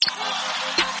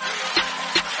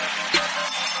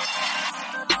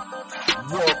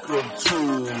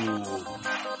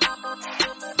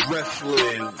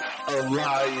Wrestling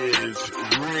Alliance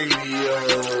Radio.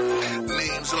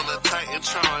 Names on the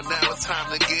Titantron, now it's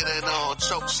time to get it on.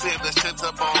 Choke slam the shit's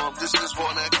a bomb, this is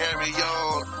wanna carry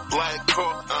on. Black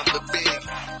Crook, I'm the big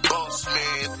boss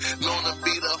man. Known to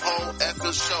be the whole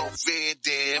effing show, Van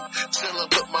Dam. Chillin'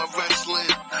 with my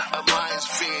Wrestling Alliance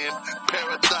fam.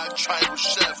 Paradox Tribal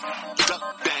Chef,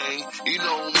 Duck Bang. You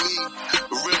know me,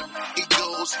 Rim, he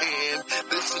goes ham.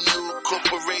 This a new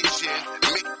corporation,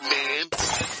 McMahon.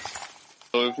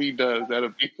 So if he does,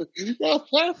 that'd be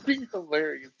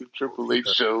hilarious if Triple H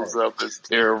shows up as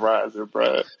Terrorizer,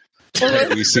 bro.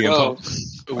 We see him.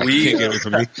 We can't get it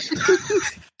from me.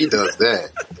 He does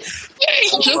that.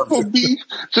 Just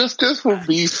for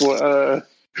beef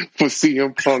for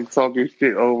CM Punk talking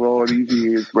shit over all these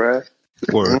years, bro.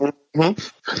 Word.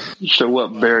 Mm-hmm. Show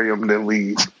up, bury him, then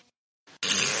leave.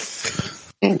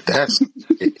 That's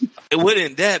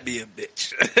Wouldn't that be a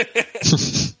bitch?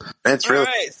 that's really all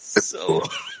right,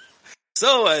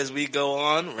 so as we go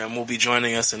on, Rem will be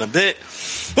joining us in a bit.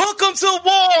 Welcome to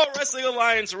War Wrestling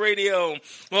Alliance Radio,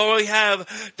 where we have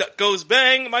Duck Goes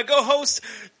Bang, my co-host,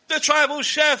 the Tribal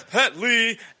Chef, Het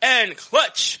Lee, and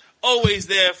Clutch, always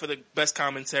there for the best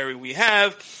commentary we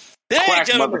have. Hey, Quack,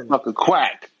 gentlemen. motherfucker,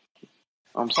 quack.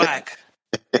 I'm Quack.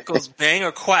 Goes Bang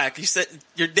or Quack? You said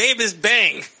your name is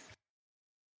Bang.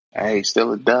 Hey,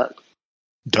 still a duck.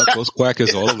 Duck Goes Quack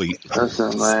is all elite.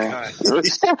 Listen, man.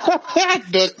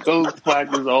 Duck Goes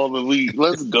Quack is all elite.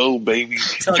 Let's go, baby.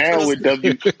 Now with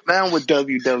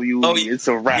WWE, Oh, it's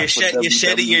a wrap. You're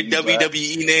shedding your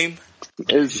WWE name?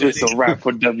 It's a wrap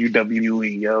for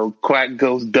WWE, yo. Quack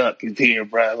Goes Duck is here,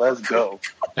 bro. Let's go.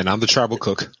 And I'm the tribal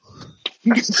cook.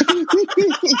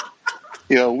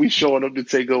 Yo, we showing up to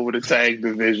take over the tag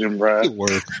division, bro.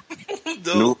 Word.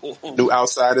 new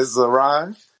outsiders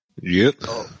arrive. Yep.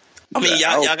 I mean,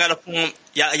 y'all gotta form.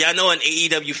 Y'all know in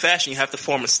AEW fashion, you have to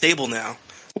form a stable now.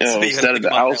 Yo, So you gotta instead of think the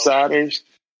about that. outsiders,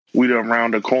 we done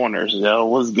round the corners, yo.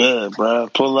 What's good, bro?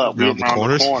 Pull up. We Round the around the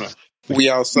corners? corner. We Beat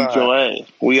outside. your ass.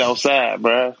 We outside,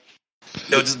 bro.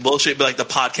 No, just bullshit, but like the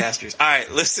podcasters. All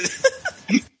right, listen.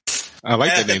 I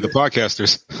like that name, the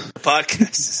podcasters.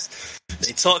 Podcasts.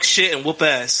 They talk shit and whoop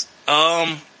ass.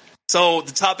 So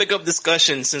the topic of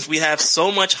discussion, since we have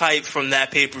so much hype from that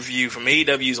pay-per-view, from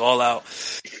AEW's All Out,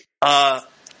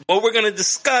 what we're gonna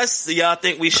discuss, do y'all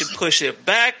think we should push it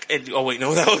back? And oh wait,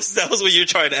 no, that was what you're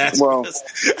trying to ask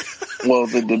us. Well,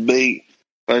 the debate.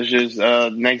 Let's just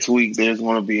next week. There's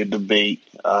going to be a debate.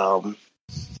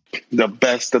 The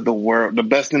best of the world, the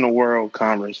best in the world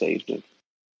conversation.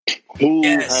 Who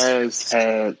has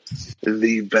had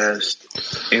the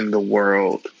best in the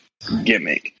world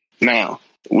gimmick? Now,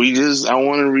 I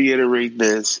want to reiterate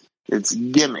this. It's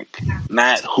gimmick,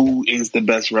 not who is the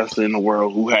best wrestler in the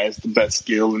world, who has the best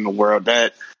skill in the world.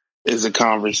 That is a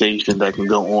conversation that can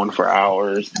go on for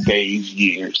hours, days,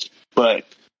 years. But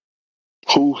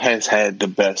who has had the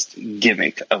best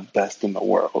gimmick of best in the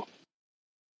world?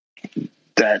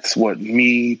 That's what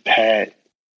me, Pat,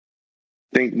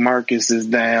 think Marcus is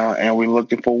down, and we're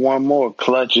looking for one more.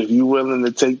 Clutch, if you willing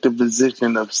to take the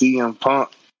position of CM Punk.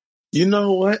 You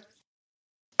know what?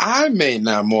 I may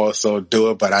not more so do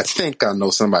it, but I think I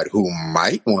know somebody who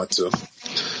might want to.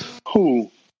 Who?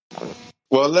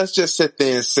 Well, let's just sit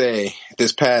there and say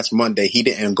this past Monday he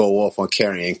didn't go off on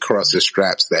carrying Cross's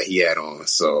straps that he had on.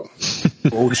 So,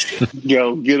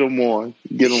 Yo, get him on.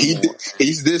 Get him on.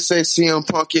 He did say CM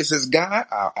Punk is his guy.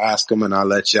 I'll ask him and I'll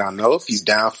let y'all know if he's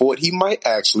down for it. He might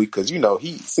actually, because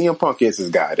CM Punk is his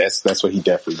guy. That's what he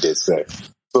definitely did say.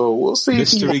 So we'll see if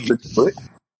he wants to do it.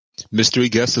 Mystery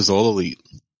guest is all elite.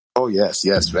 Oh yes,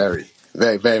 very,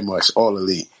 very, very much all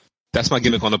elite. That's my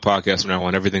gimmick on the podcast from now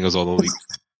on. Everything is all elite.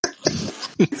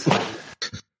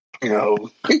 Yo.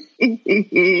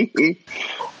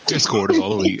 Discord is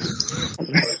all elite.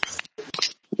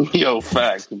 Yo,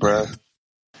 facts, bro.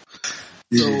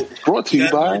 So, Brought to you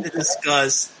we by. to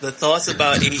discuss the thoughts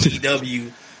about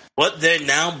AEW, what they're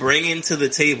now bringing to the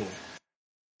table.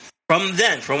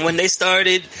 From when they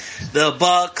started, the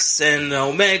Bucks and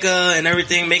Omega and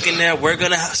everything, making that we're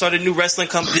gonna start a new wrestling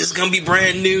company. This is gonna be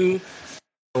brand new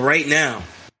right now.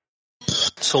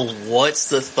 So, what's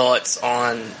the thoughts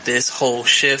on this whole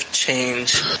shift,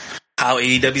 change, how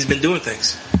AEW's been doing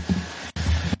things?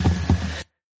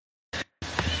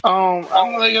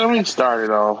 Let me start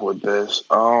it off with this.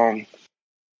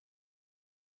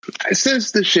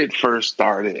 Since the shit first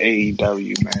started,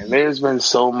 AEW, man, there's been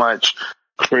so much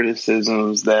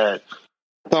criticisms that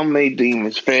some may deem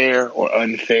as fair or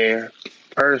unfair.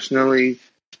 Personally,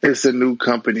 it's a new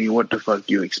company. What the fuck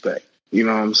you expect? You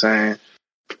know what I'm saying?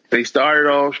 They started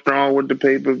off strong with the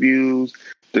pay-per-views.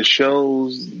 the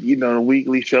shows, the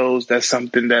weekly shows, that's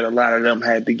something that a lot of them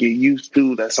had to get used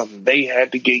to. That's something they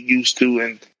had to get used to.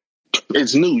 And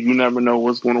it's new. You never know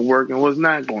what's going to work and what's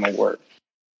not going to work.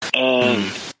 And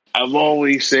I've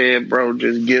always said, bro,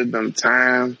 just give them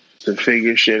time to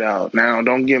figure shit out. Now,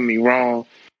 don't get me wrong.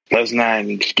 That's not an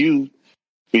excuse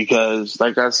because,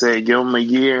 like I said, give them a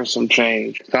year and some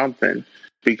change, something.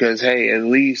 Because, hey, at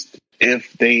least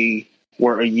if they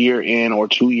were a year in or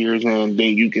 2 years in,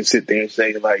 then you can sit there and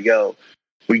say, like, yo,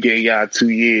 we gave y'all 2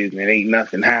 years and ain't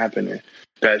nothing happening.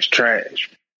 That's trash.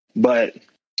 But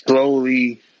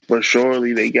slowly but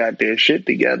surely they got their shit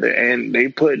together and they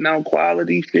putting out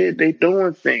quality shit. They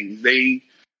doing things. They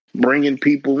bringing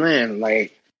people in.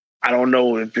 Like, I don't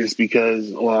know if it's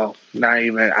because, well, not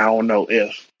even, I don't know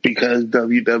if, because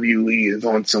WWE is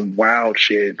on some wild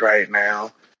shit right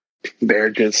now.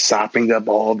 They're just sopping up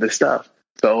all the stuff.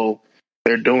 So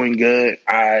they're doing good.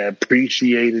 I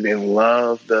appreciate it and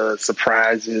love the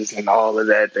surprises and all of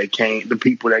that the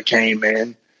people that came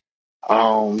in.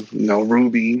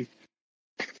 Ruby.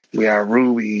 We got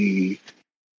Ruby,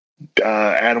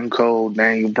 Adam Cole,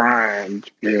 Daniel Bryan.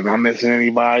 Am I missing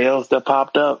anybody else that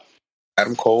popped up?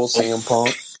 Adam Cole, CM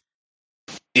Punk.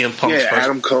 CM Punk. Yeah, first.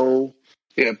 Adam Cole.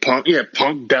 Yeah, Punk. Yeah,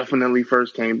 Punk definitely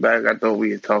first came back. I thought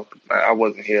we had talked about. I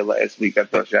wasn't here last week. I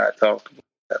thought y'all had talked about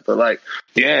that. But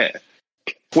yeah.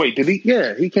 Wait, did he?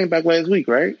 Yeah, he came back last week,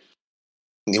 right?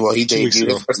 Well, he debuted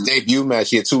his first debut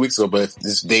match 2 weeks ago, but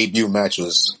this debut match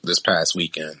was this past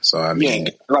weekend. So I mean,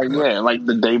 like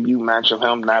the debut match of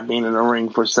him not being in the ring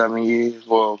for 7 years.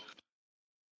 Well,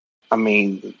 I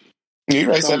mean, you're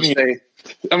right. 7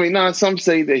 years. Some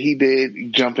say that he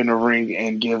did jump in the ring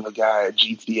and give a guy a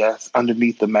GTS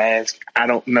underneath the mask. I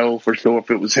don't know for sure if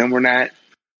it was him or not.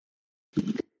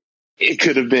 It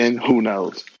could have been. Who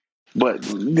knows? But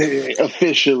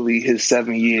officially, his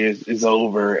 7 years is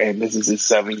over, and this is his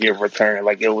 7-year return.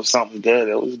 Like, it was something good.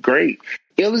 It was great.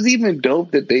 It was even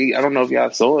dope that I don't know if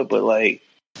y'all saw it, but, like,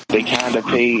 they kind of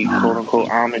paid, quote-unquote,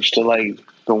 homage to, like,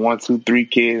 the 1, 2, 3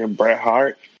 Kid and Bret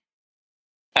Hart.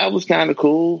 That was kind of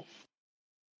cool.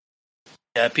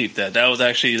 Yeah, I peeped that. That was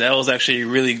actually a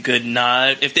really good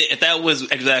nod. If that was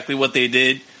exactly what they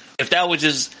did, if that was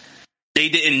just they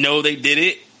didn't know they did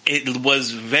it, it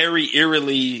was very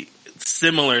eerily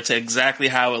similar to exactly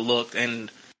how it looked,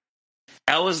 and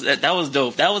that was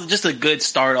dope. That was just a good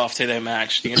start off to their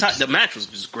match. The match was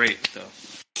just great, though.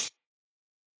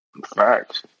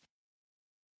 Facts.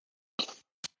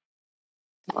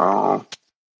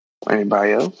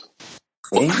 Anybody else?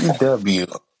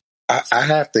 AEW, I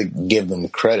have to give them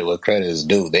credit where credit is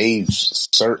due. They've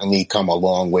certainly come a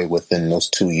long way within those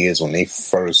 2 years when they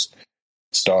first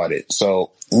started.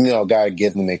 So, gotta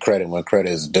give them their credit when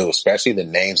credit is due, especially the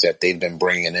names that they've been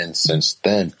bringing in since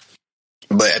then.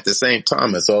 But at the same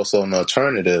time, it's also an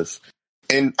alternative.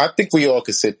 And I think we all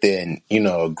could sit there and,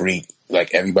 agree,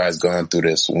 like everybody's going through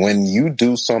this. When you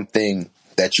do something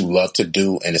that you love to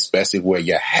do, and especially where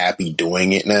you're happy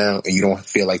doing it now, and you don't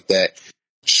feel like that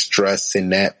stress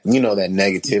and that, that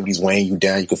negativity is weighing you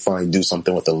down, you can finally do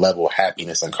something with a level of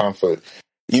happiness and comfort.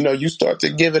 You start to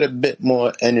give it a bit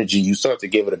more energy. You start to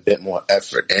give it a bit more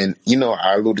effort. And,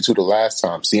 I alluded to the last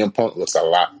time, CM Punk looks a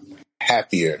lot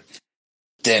happier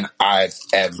than I've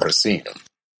ever seen him.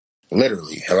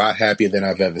 Literally, a lot happier than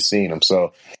I've ever seen him.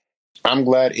 So I'm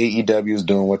glad AEW is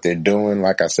doing what they're doing.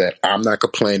 Like I said, I'm not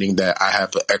complaining that I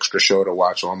have an extra show to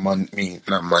watch on Wednesday.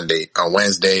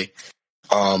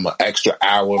 An extra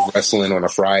hour of wrestling on a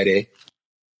Friday.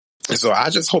 So I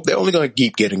just hope they're only going to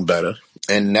keep getting better.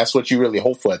 And that's what you really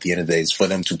hope for at the end of the day, is for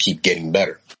them to keep getting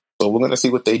better. So we're going to see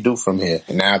what they do from here.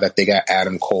 Now that they got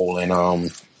Adam Cole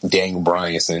and Daniel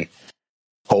Bryan, and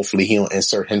hopefully he'll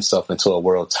insert himself into a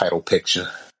world title picture.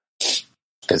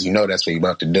 Because that's what he's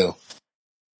about to do.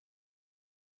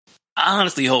 I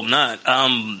honestly hope not.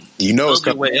 It's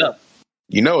coming. Way up.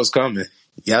 It's coming.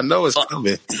 Y'all know it's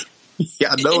coming.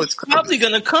 Y'all know it's coming. Probably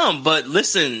going to come. But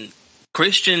listen,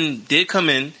 Christian did come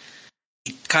in.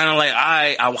 Kind of like,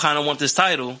 I kind of want this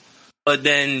title, but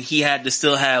then he had to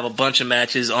still have a bunch of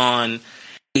matches on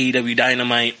AEW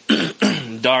Dynamite,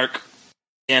 Dark,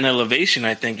 and Elevation.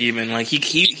 I think even like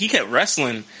he kept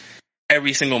wrestling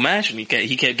every single match, and he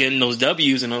kept getting those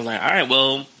W's, and I was like, all right,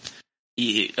 well,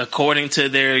 according to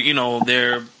their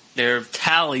their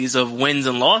tallies of wins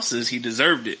and losses, he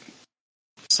deserved it.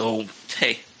 So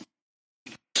hey,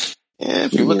 yeah,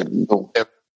 if you look at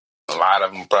a lot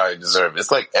of them probably deserve it.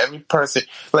 It's like every person,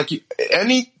 like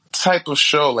any type of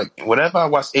show, like whenever I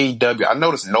watch AEW, I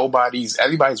notice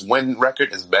everybody's win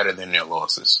record is better than their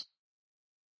losses.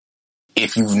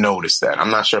 If you've noticed that, I'm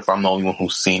not sure if I'm the only one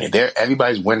who's seen it.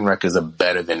 Everybody's win records are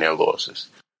better than their losses.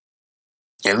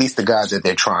 At least the guys that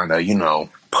they're trying to,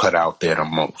 put out there the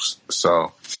most.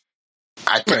 So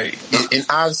I think, and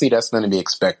obviously that's going to be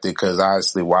expected because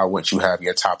obviously why wouldn't you have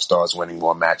your top stars winning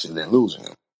more matches than losing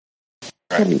them?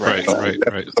 Right.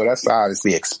 So that's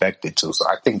obviously expected too. So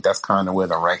I think that's kind of where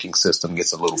the ranking system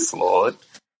gets a little flawed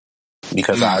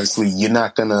because obviously you're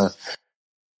not going to.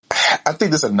 I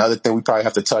think there's another thing we probably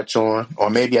have to touch on, or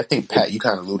maybe I think Pat, you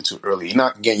kind of alluded to earlier. You're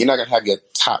not going to have your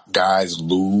top guys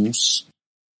lose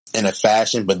in a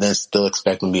fashion, but then still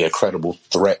expect them to be a credible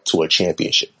threat to a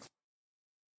championship.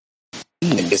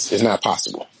 It's not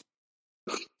possible.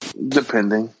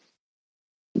 Depending.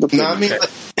 No, I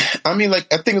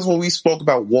think it's when we spoke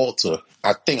about Walter.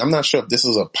 I'm not sure if this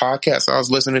is a podcast I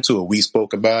was listening to or we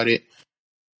spoke about it,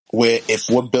 where if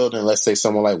we're building, let's say,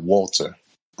 someone like Walter,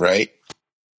 right?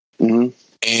 Mm-hmm.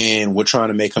 And we're trying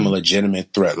to make him a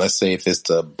legitimate threat. Let's say if it's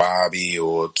to Bobby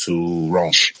or to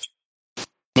Roman.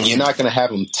 You're not going to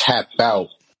have him tap out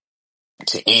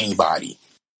to anybody.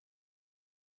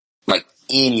 Like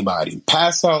anybody.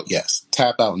 Pass out, yes.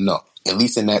 Tap out, no. At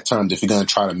least in that terms, if you're going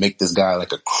to try to make this guy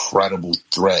like a credible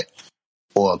threat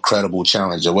or a credible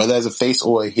challenger, whether as a face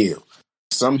or a heel.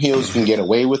 Some heels can get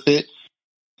away with it,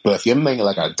 but if you're making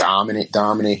like a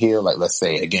dominant heel, like let's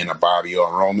say, again, a Bobby or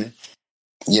a Roman,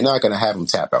 you're not going to have him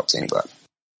tap out to anybody.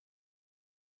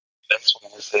 That's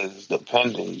what I said is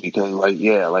depending because, I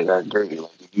agree.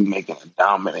 Like, if you're making a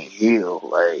dominant heel,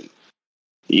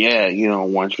 you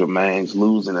don't want your man's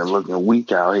losing and looking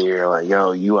weak out here. Like,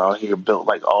 yo, you out here built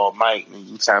like All Might and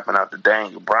you tapping out to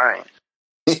Daniel Bryan.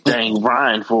 Daniel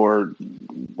Bryan for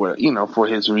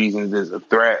his reasons is a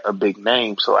threat, a big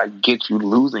name. So I get you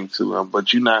losing to him,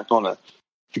 but you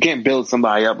can't build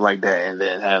somebody up like that and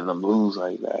then have them lose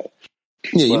like that.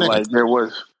 Yeah,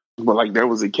 there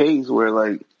was a case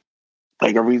where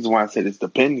a reason why I said it's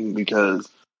depending because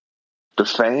the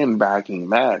fan backing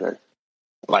matter.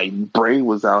 Like Bray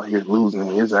was out here losing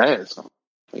his ass.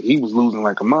 He was losing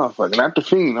like a motherfucker. Not the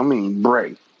Fiend, I mean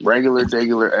Bray. Regular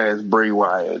ass Bray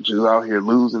Wyatt. Just out here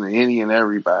losing to any and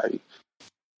everybody.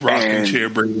 Rocking chair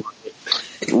Bray Wyatt.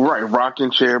 Right,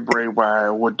 rocking chair Bray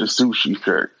Wyatt with the sushi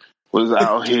shirt. Was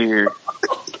out here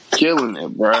killing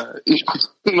it, bruh.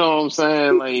 You know what I'm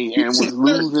saying? And was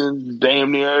losing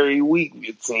damn near every week,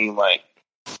 it seemed like.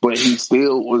 But he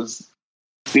was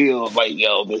like,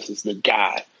 yo, this is the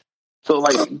guy. So,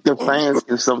 the fans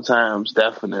can sometimes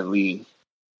definitely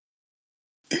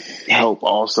help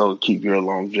also keep your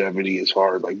longevity as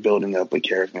far as, building up a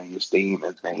character and esteem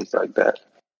and things like that.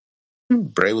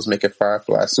 Bray was making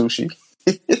Firefly sushi.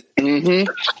 Mm-hmm.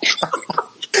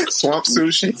 Swamp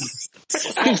sushi.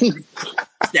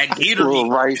 That gator little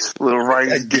rice,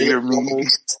 gator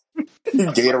meat.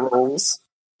 Gator rolls.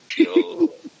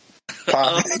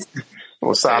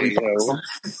 Wasabi.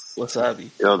 Wasabi.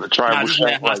 Yo, the tribal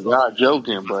chef, y'all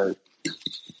joking, but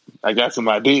I got some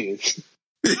ideas.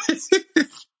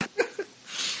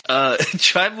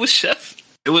 Tribal chef,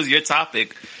 it was your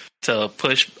topic to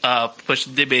push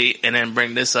the debate and then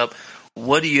bring this up.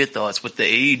 What are your thoughts with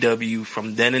the AEW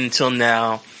from then until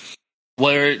now?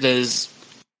 Where does,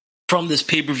 from this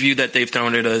pay-per-view that they've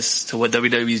thrown at us to what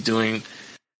WWE is doing,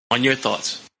 on your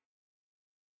thoughts?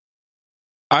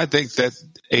 I think that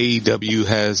AEW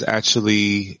has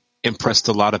actually impressed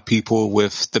a lot of people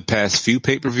with the past few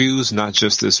pay-per-views, not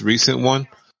just this recent one.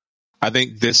 I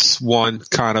think this one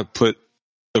kind of put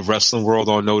the wrestling world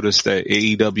on notice that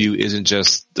AEW isn't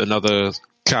just another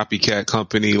copycat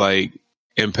company like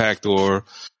Impact or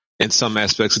in some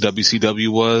aspects WCW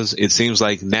was. It seems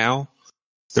like now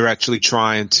they're actually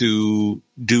trying to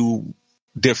do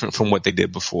different from what they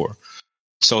did before.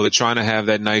 So they're trying to have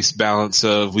that nice balance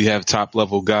of we have top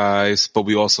level guys, but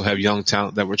we also have young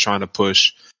talent that we're trying to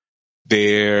push.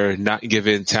 They're not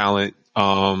giving talent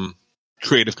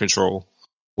creative control,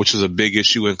 which is a big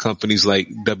issue in companies like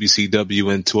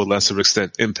WCW and to a lesser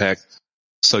extent Impact.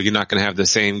 So you're not going to have the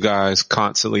same guys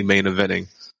constantly main eventing.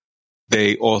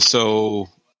 They also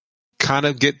kind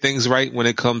of get things right when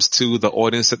it comes to the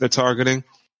audience that they're targeting.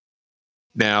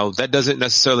 Now, that doesn't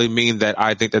necessarily mean that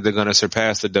I think that they're going to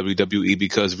surpass the WWE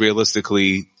because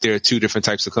realistically, there are two different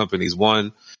types of companies.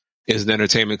 One is an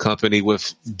entertainment company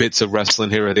with bits of wrestling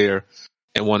here or there,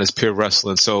 and one is pure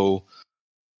wrestling. So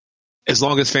as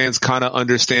long as fans kind of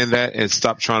understand that and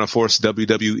stop trying to force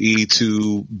WWE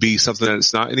to be something that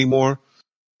it's not anymore,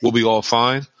 we'll be all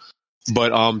fine.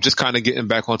 But just kind of getting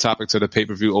back on topic to the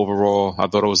pay-per-view overall, I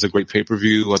thought it was a great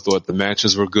pay-per-view. I thought the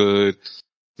matches were good.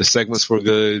 The segments were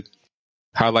good.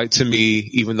 Highlight to me,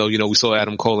 even though, we saw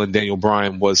Adam Cole and Daniel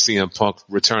Bryan, was CM Punk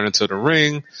returning to the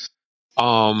ring.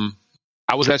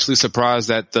 I was actually surprised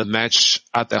that the match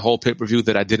at that whole pay-per-view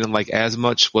that I didn't like as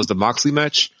much was the Moxley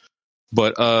match.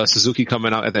 But Suzuki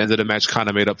coming out at the end of the match kind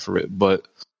of made up for it. But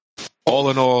all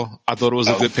in all, I thought it was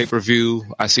a good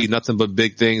pay-per-view. I see nothing but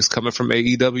big things coming from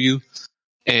AEW.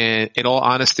 And in all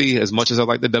honesty, as much as I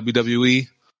like the WWE,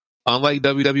 unlike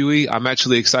WWE, I'm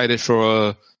actually excited for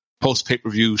a post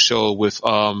pay-per-view show with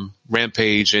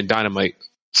Rampage and Dynamite.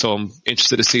 So I'm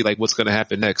interested to see like what's going to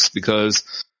happen next,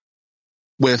 because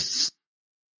with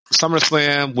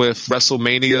SummerSlam, with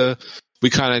WrestleMania, we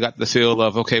kind of got the feel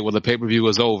of, okay, well, the pay-per-view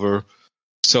is over.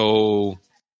 So,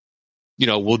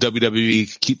 will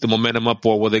WWE keep the momentum up,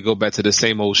 or will they go back to the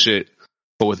same old shit?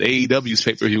 But with AEW's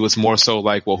pay-per-view, it's more so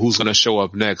like, well, who's going to show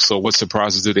up next? Or what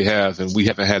surprises do they have? And we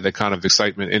haven't had that kind of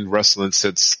excitement in wrestling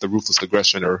since the Ruthless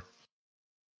Aggression era.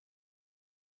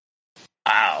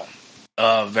 Wow.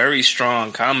 Very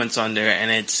strong comments on there.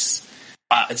 And it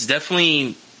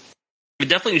definitely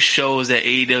shows that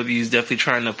AEW is definitely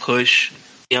trying to push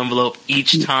the envelope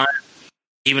each time,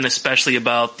 even especially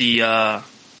about the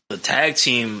tag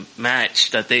team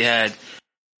match that they had.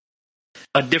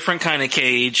 A different kind of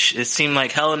cage. It seemed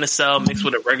like Hell in a Cell mixed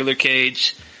with a regular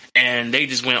cage, and they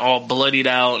just went all bloodied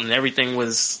out, and everything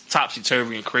was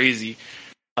topsy-turvy and crazy.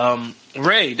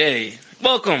 Ray Day,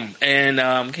 welcome,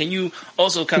 and can you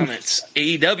also comment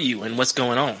AEW and what's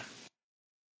going on?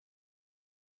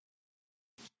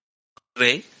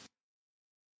 Ray?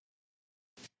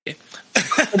 Yeah.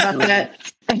 About that.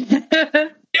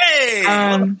 Yay!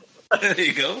 There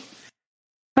you go.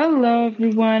 Hello,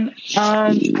 everyone.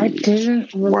 I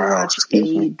didn't really watch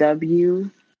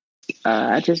AEW.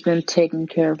 I've just been taking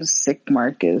care of a sick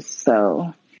Marcus,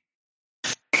 so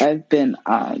I've been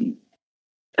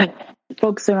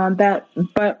focusing on that.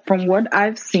 But from what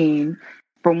I've seen,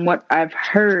 from what I've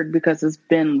heard, because it's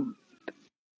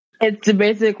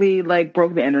basically like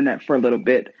broke the internet for a little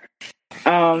bit.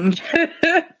 So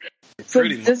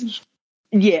just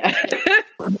yeah.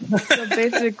 So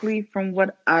basically, from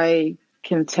what I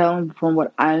can tell from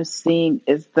what I'm seeing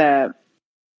is that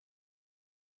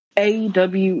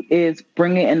AEW is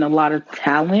bringing in a lot of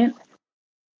talent,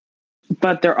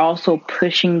 but they're also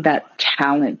pushing that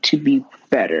talent to be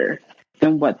better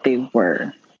than what they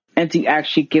were and to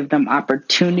actually give them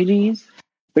opportunities,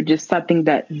 which is something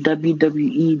that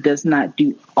WWE does not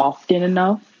do often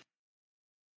enough.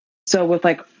 So with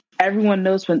like everyone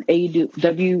knows when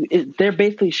AEW, they're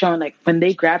basically showing like when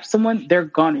they grab someone, they're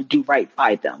going to do right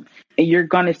by them. And you're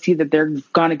going to see that they're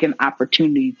going to get an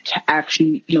opportunity to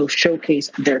actually,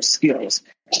 showcase their skills.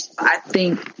 I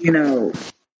think,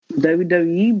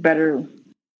 WWE better,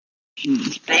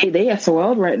 they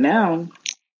SOL right now.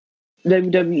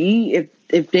 WWE,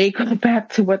 if they go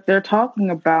back to what they're talking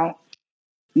about,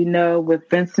 with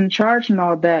Vince in charge and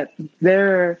all that,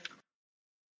 they're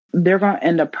going to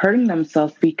end up hurting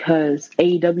themselves because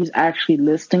AEW is actually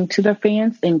listening to the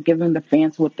fans and giving the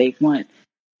fans what they want.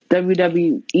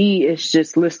 WWE is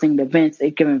just listening to Vince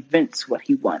and giving Vince what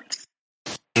he wants.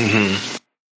 Mm-hmm.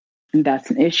 And that's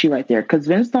an issue right there because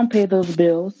Vince don't pay those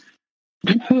bills.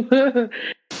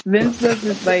 Vince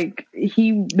doesn't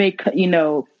he may,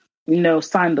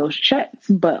 sign those checks,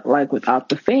 but like without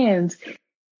the fans,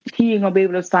 he ain't going to be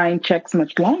able to sign checks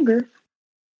much longer.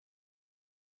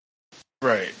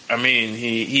 Right. I mean,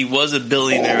 he was a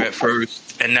billionaire at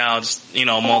first, and now it's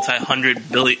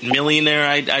multi-hundred-millionaire,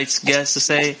 I guess to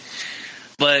say.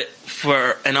 But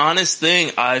for an honest thing,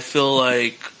 I feel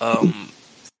like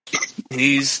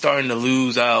he's starting to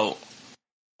lose out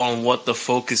on what the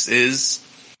focus is,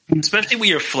 especially with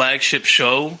your flagship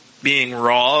show being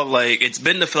Raw. Like, it's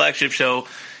been the flagship show.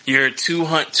 You're 2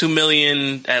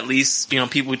 million at least,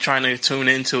 people trying to tune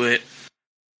into it.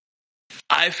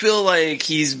 I feel like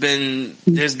there's been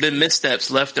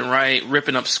missteps left and right,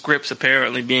 ripping up scripts,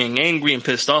 apparently being angry and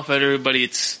pissed off at everybody.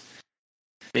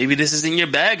 Maybe this isn't your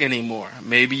bag anymore.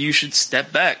 Maybe you should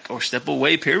step back or step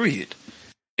away, period.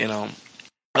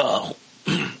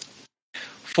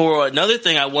 For another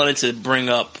thing I wanted to bring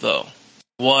up, though,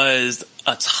 was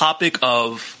a topic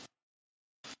of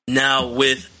now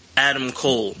with Adam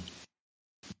Cole,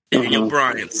 Daniel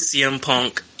Bryan, CM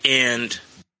Punk, and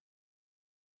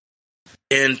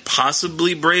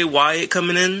possibly Bray Wyatt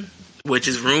coming in, which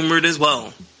is rumored as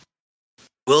well.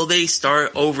 Will they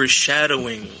start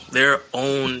overshadowing their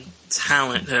own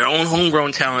talent, their own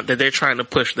homegrown talent that they're trying to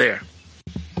push there?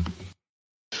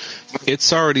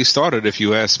 It's already started, if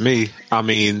you ask me. I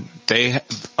mean,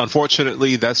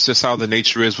 unfortunately, that's just how the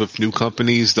nature is with new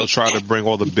companies. They'll try to bring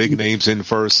all the big names in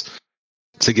first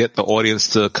to get the audience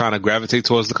to kind of gravitate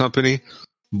towards the company.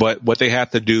 But what they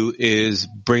have to do is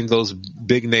bring those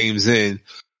big names in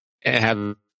and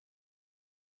have,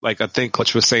 like I think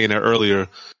Clutch was saying there earlier,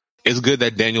 it's good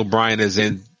that Daniel Bryan is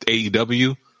in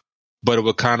AEW, but it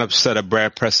would kind of set a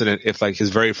bad precedent if, like, his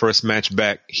very first match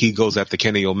back, he goes after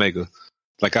Kenny Omega.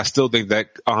 Like, I still think that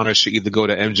honor should either go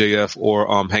to MJF or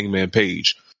Hangman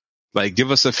Page. Like,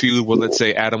 give us a feud with, let's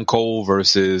say, Adam Cole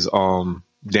versus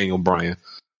Daniel Bryan.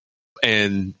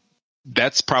 And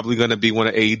that's probably going to be one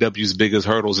of AEW's biggest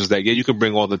hurdles, is that, yeah, you can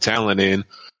bring all the talent in,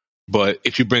 but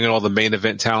if you bring in all the main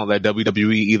event talent that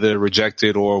WWE either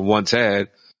rejected or once had,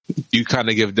 you kind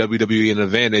of give WWE an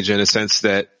advantage in a sense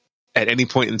that at any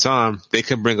point in time, they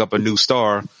can bring up a new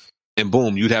star and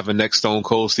boom, you'd have a next Stone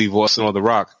Cold, Steve Austin, or The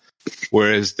Rock.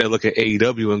 Whereas they look at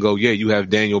AEW and go, yeah, you have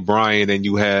Daniel Bryan and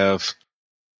you have,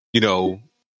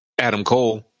 Adam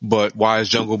Cole, but why is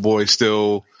Jungle Boy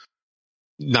still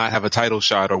not have a title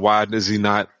shot, or why is he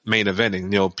not main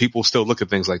eventing? People still look at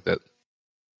things like that.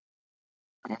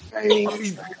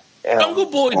 Jungle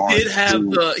Boy did have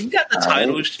he got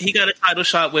a title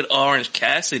shot with Orange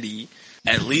Cassidy,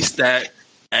 at least that,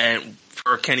 and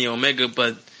for Kenny Omega,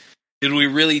 but did we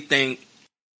really think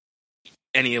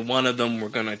any one of them were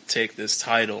going to take this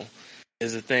title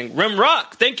is the thing. Rim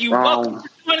Rock, thank you. Welcome for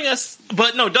joining us.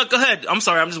 But no, Doug, go ahead. I'm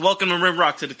sorry. I'm just welcoming Rim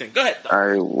Rock to the thing. Go ahead, Doug. All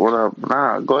right, what up?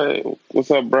 Nah, go ahead. What's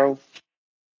up, bro?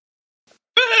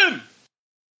 Bam!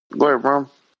 Go ahead, bro.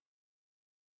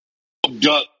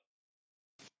 Doug.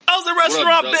 How's the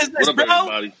restaurant business, what up, bro?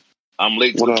 everybody? I'm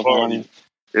late to the party.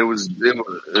 It was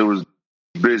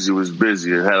busy. It was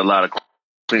busy. It had a lot of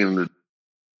cleaning to do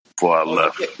before I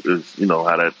left. It's,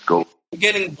 how that goes.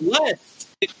 Getting blessed.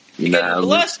 Getting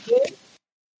blessed, dude.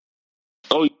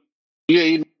 Oh, yeah,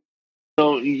 you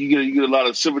get a lot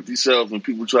of sympathy sales when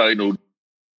people try, do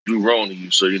wrong to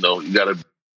you. So, you got to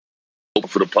open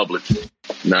for the public. You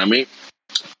know what I mean?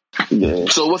 Yeah.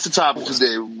 So what's the topic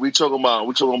today? We're talking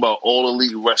about All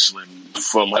Elite Wrestling,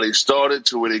 from how they started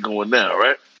to where they're going now,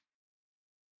 right?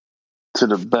 To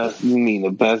the best, you mean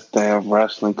the best damn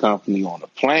wrestling company on the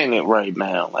planet right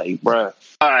now, like, bruh.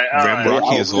 All right.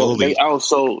 They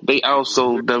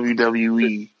outsold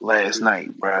WWE last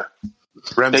night, bruh.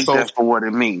 Take that for what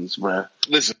it means, bruh.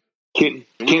 Listen, Kenny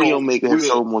Omega has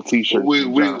sold more t-shirts.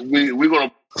 We're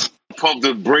gonna pump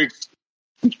the brakes.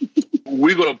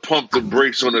 We're gonna pump the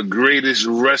brakes on the greatest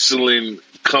wrestling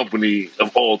company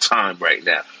of all time right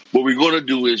now. What we're gonna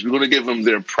do is we're gonna give them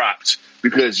their props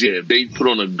because they put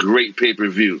on a great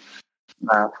pay-per-view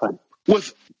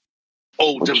with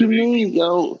old what you mean,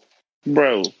 yo,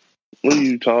 bro? What are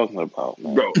you talking about,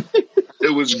 man? Bro?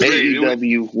 It was great.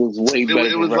 AEW was way better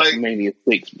than WrestleMania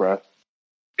 6, bro.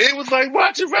 It was like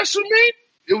watching WrestleMania.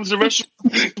 It was the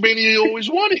WrestleMania you always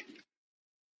wanted.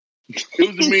 It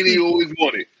was the Mania you always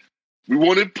wanted. We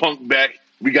wanted Punk back.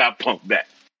 We got Punk back.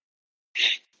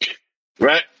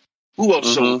 Right? Who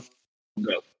else showed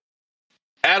up?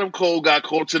 Adam Cole got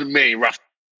called to the main roster.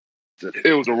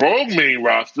 It was the wrong main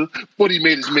roster, but he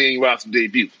made his main roster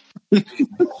debut.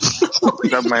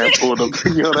 That man pulled up.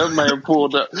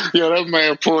 That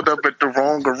man pulled up at the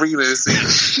wrong arena and said,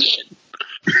 "Shit."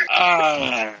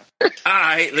 All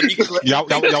right, let me. Y'all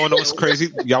want to know what's crazy?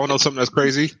 Y'all want to know something that's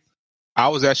crazy? I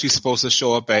was actually supposed to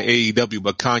show up at AEW,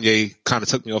 but Kanye kind of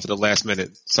took me off at the last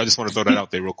minute. So I just want to throw that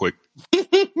out there real quick.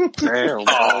 Damn,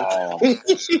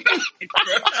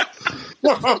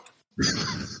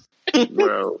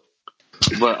 bro.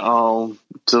 But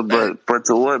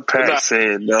to what Pat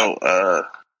said, though,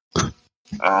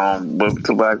 but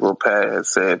to back what Pat had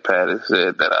said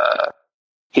that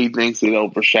he thinks it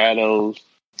overshadows.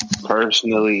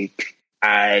 Personally,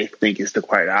 I think it's the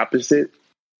quite opposite.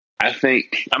 I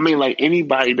mean, like,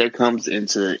 anybody that comes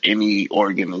into any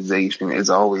organization is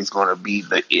always going to be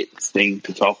the it thing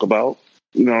to talk about.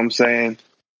 You know what I'm saying?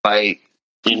 Like,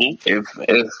 if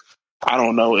I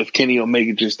don't know, if Kenny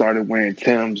Omega just started wearing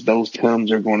Timbs, those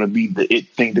Timbs are going to be the it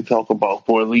thing to talk about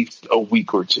for at least a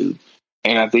week or two.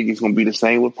 And I think it's going to be the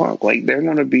same with Punk. Like, they're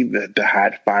going to be the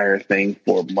hot fire thing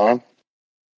for a month,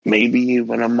 maybe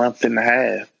even a month and a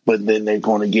half, but then they're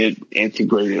going to get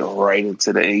integrated right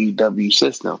into the AEW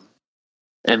system.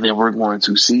 And then we're going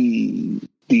to see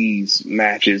these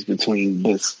matches between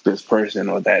this person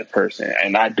or that person.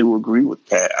 And I do agree with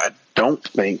that. I don't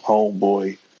think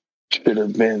Homeboy should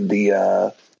have been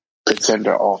the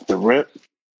contender off the rip.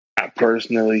 I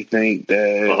personally think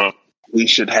that we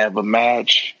should have a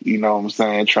match, you know what I'm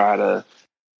saying, try to,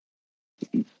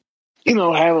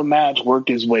 have a match, work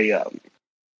his way up.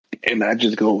 And not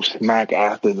just go smack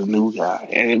after the new guy.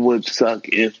 And it would suck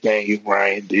if Daniel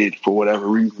Bryan did, for whatever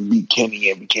reason, beat Kenny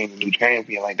and became the new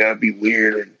champion. Like, that'd be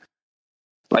weird. And,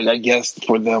 like, I guess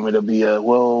for them it'll be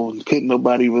couldn't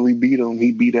nobody really beat him.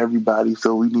 He beat everybody,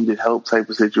 so we needed help type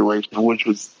of situation, which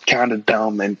was kind of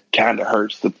dumb and kind of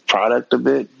hurts the product a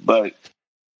bit. But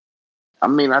I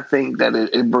mean, I think that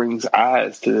it brings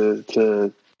eyes to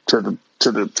the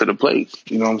place.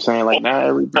 You know what I'm saying? Like not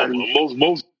everybody.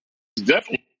 Most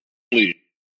definitely.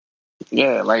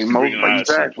 Yeah, like most Bringing eyes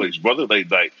to the exactly. place, brother. They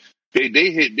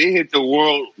hit the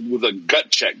world with a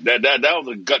gut check. That was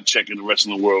a gut check in the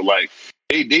wrestling world. Like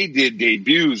they did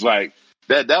debuts like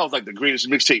that. That was like the greatest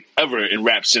mixtape ever in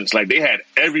rap since. Like they had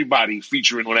everybody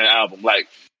featuring on that album. Like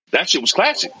that shit was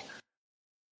classic.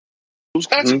 It was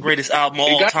classic. Greatest album of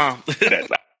all time.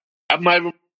 I'm not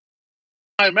even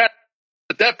mad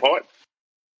at that part.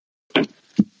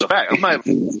 The fact I'm not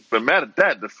even mad at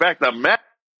that. The fact I'm mad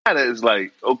at it is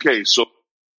like, okay, so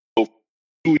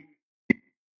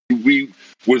we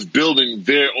was building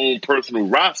their own personal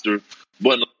roster,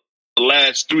 but in the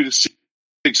last 3 to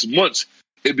 6 months,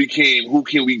 it became who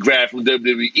can we grab from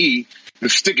WWE to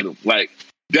stick in them. Like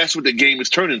that's what the game is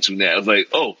turning to now. It's like,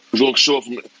 oh, we're gonna show up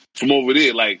from over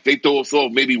there. Like they throw us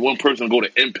off, maybe one person will go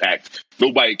to Impact.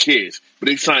 Nobody cares. But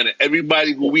they signed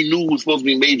everybody who we knew was supposed to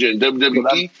be major in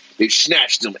WWE. They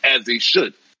snatched them as they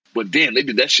should. But damn, they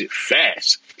did that shit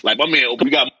fast. Like my man, we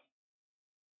got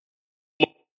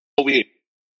over here.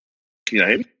 Can you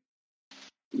hear me?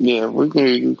 Yeah, we can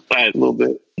hear you a little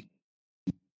bit.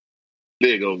 There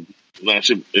you go. That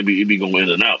shit, it be going in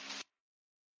and out.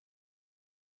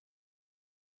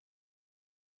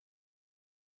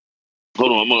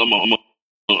 Hold on, I'm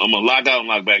gonna lock out and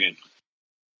lock back in.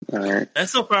 All right.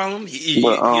 That's no problem.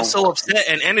 You're so upset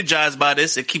and energized by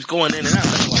this, it keeps going in and out.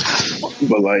 That's why.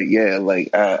 But like, yeah,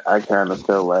 like I kind of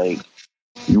feel like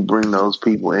you bring those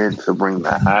people in to bring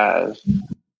the eyes,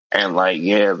 and like,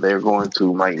 yeah, they're going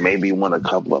to like maybe win a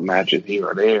couple of matches here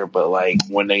or there, but like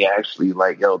when they actually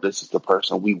like, yo, this is the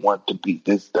person we want to beat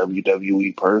this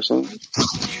WWE person.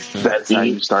 That's how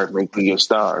you start making your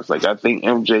stars. Like I think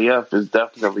MJF is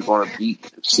definitely going to beat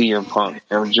CM Punk.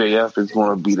 MJF is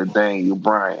going to beat a Daniel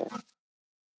Bryan.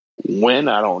 When,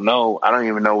 I don't know. I don't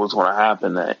even know what's going to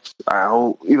happen next. I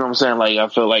hope, you know what I'm saying? Like, I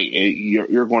feel like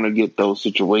you're going to get those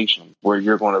situations where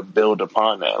you're going to build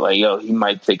upon that. Like, yo, he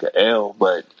might take a L,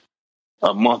 but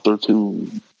a month or two,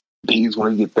 he's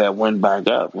going to get that win back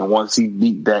up. And once he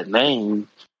beat that name,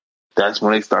 that's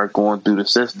when they start going through the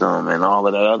system and all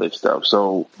of that other stuff.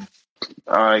 So,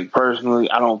 personally,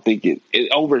 I don't think it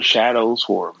overshadows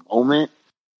for a moment,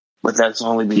 but that's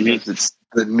only because it's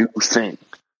the new thing.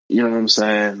 You know what I'm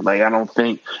saying? Like, I don't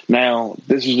think, now,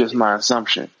 this is just my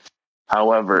assumption.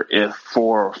 However, if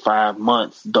 4 or 5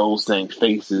 months, those same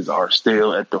faces are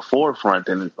still at the forefront,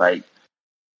 then it's like,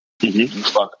 you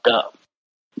fucked up.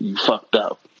 You fucked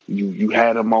up. You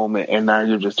had a moment, and now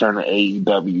you're just turning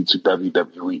AEW to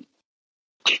WWE.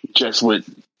 Just with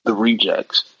the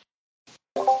rejects.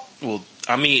 Well,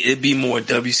 I mean, it'd be more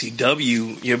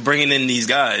WCW. You're bringing in these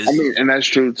guys. I mean, and that's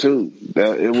true, too.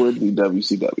 That it would be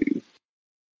WCW.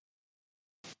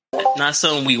 Not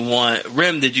something we want.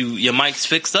 Rim, your mic's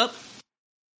fixed up?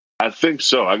 I think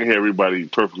so. I can hear everybody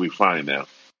perfectly fine now.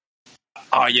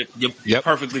 Oh, you're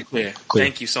perfectly clear.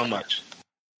 Thank you so much.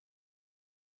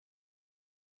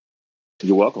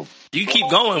 You're welcome. You keep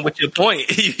going with your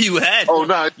point. You had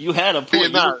a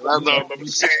point. I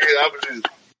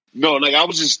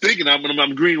was just thinking.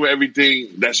 I'm agreeing with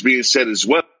everything that's being said as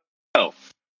well.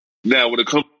 Now, when it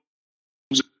comes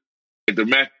to the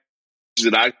matches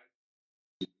that I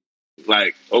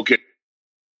like, okay,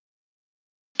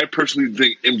 I personally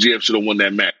think MJF should have won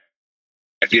that match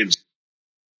against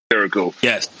Jericho.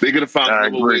 Yes, they could have found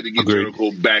another way to get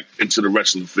Jericho back into the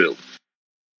wrestling field.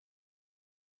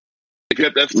 They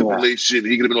kept that stipulation.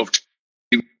 He could have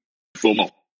been off for a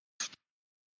month.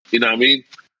 You know what I mean?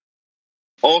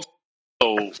 Also,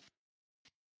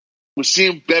 with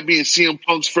that being CM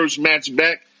Punk's first match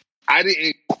back, I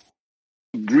didn't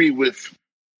agree with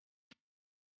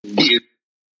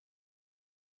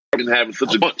having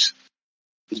such a bunch.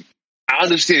 I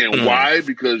understand why,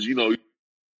 because you don't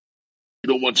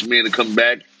want your man to come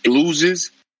back,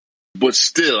 loses, but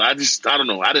still, I don't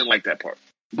know. I didn't like that part.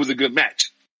 It was a good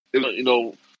match.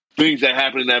 Things that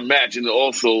happened in that match, and it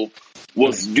also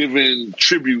was giving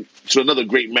tribute to another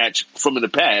great match from in the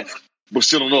past. But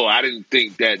still, don't know. I didn't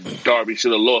think that Darby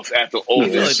should have lost after all this.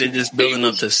 I feel like they're just building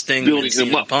up to Sting and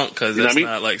CM Punk because that's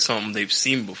not like something they've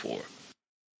seen before.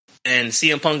 And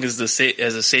CM Punk is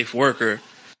as a safe worker.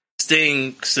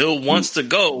 Sting still wants to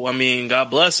go. I mean, God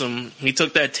bless him. He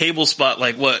took that table spot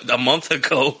a month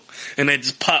ago, and they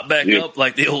just popped back up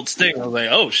like the old Sting. I was like,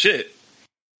 oh shit.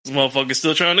 This motherfucker's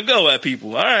still trying to go at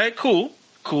people. All right, cool,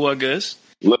 I guess.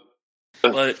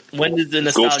 But when did the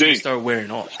nostalgia start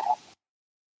wearing off?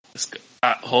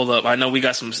 Hold up, I know we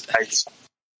got some ice.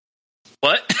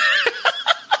 What?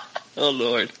 Oh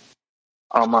Lord!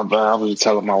 Oh my bad, I was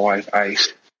telling my wife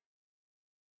ice.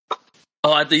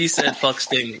 Oh, I thought you said fuck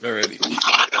Sting already.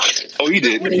 Oh, he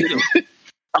did.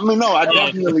 I mean, no, I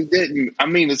definitely didn't. I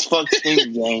mean, it's fuck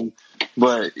Sting game,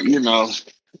 but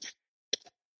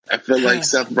I feel like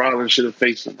Seth Rollins should have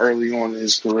faced him early on in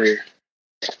his career.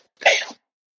 Damn.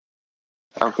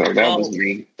 Okay, that was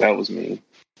mean. That was mean.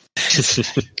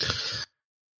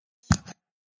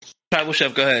 Tribal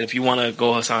Chef, go ahead if you want to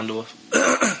go Hassan to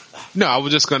No, I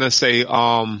was just gonna say,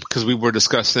 because we were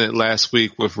discussing it last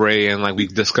week with Ray, and like we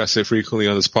discuss it frequently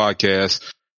on this podcast.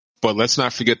 But let's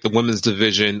not forget the women's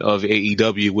division of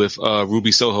AEW with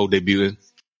Ruby Soho debuting.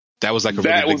 That was like a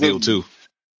really big deal too.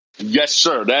 Yes,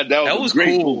 sir. That was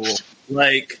great. Cool.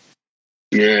 Like,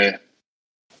 yeah.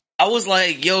 I was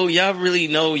like, yo, y'all really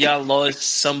know y'all lost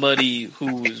somebody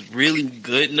who was really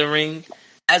good in the ring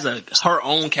as her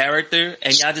own character,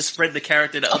 and y'all just spread the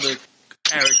character to other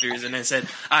characters and then said,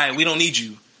 all right, we don't need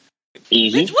you.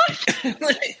 Bitch, what?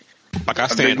 Like, I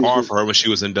stand on for her when she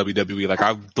was in WWE. Like,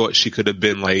 I thought she could have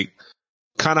been like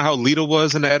kind of how Lita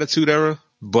was in the Attitude Era,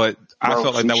 but I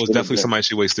felt like that was definitely somebody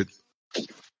she wasted.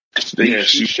 Yeah,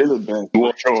 she should have been.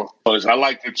 Well, sure. I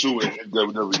liked it too in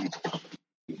WWE.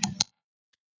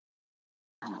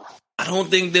 I don't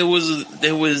think there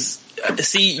was.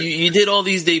 See, you did all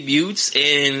these debuts,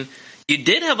 and you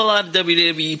did have a lot of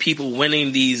WWE people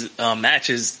winning these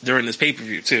matches during this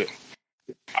pay-per-view too.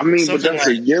 I mean, but that's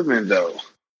a given, though.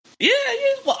 Yeah.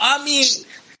 Well, I mean,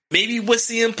 maybe with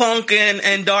CM Punk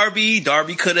and Darby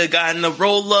could have gotten a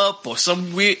roll up or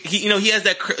some weird. He has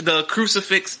the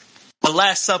crucifix, the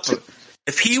Last Supper.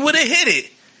 If he would have hit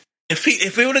it, if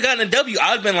he would have gotten a W,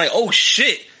 I'd have been like, oh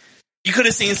shit. You could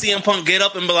have seen CM Punk get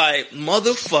up and be like,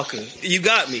 motherfucker, you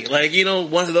got me. Like,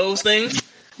 one of those things.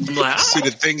 I'm like, See,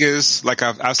 the thing is, like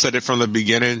I've said it from the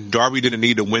beginning, Darby didn't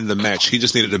need to win the match. He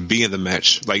just needed to be in the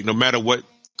match. Like, no matter what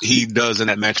he does in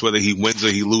that match, whether he wins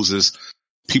or he loses,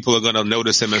 people are going to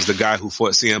notice him as the guy who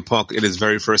fought CM Punk in his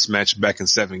very first match back in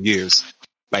 7 years.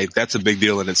 Like, that's a big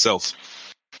deal in itself.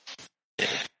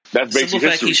 That's basically simple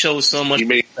fact he shows so much.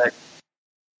 You're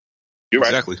right.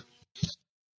 Exactly.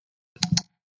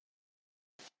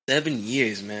 7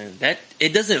 years, man. That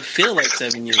it doesn't feel like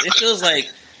 7 years. It feels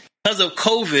like because of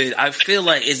COVID, I feel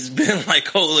like it's been like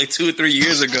 2 or 3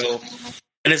 years ago.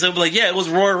 And it's like, yeah, it was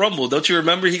Royal Rumble. Don't you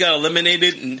remember? He got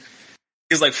eliminated and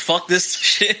he's like, fuck this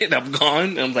shit. I'm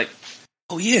gone. And I'm like,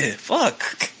 oh yeah, fuck.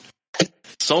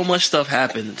 So much stuff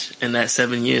happened in that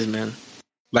 7 years, man.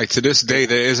 Like, to this day,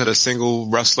 there isn't a single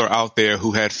wrestler out there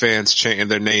who had fans chanting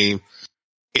their name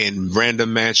in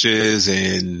random matches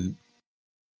and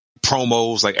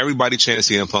promos. Like, everybody chanted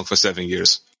CM Punk for 7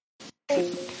 years.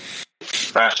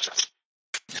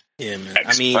 Yeah, man.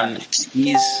 I mean,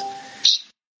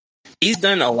 he's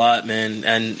done a lot, man.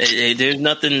 And there's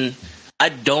nothing. I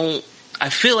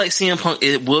feel like CM Punk,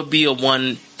 it would be a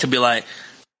one to be like,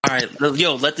 all right,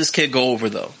 yo, let this kid go over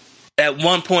though. At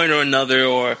one point or another,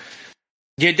 or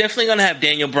you're definitely gonna have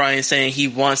Daniel Bryan saying he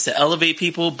wants to elevate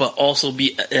people, but also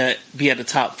be at the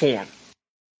top form.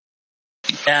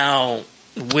 Now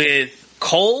with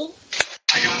Cole,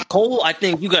 I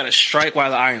think you gotta strike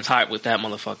while the iron's hot with that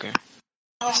motherfucker.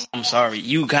 I'm sorry,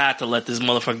 you got to let this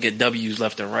motherfucker get W's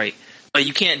left and right, but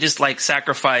you can't just like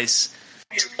sacrifice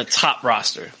a top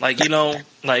roster, like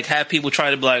like have people try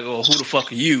to be like, oh, who the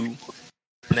fuck are you,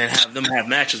 and then have them have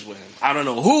matches with him. I don't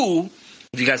know who.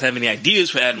 If you guys have any ideas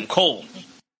for Adam Cole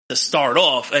to start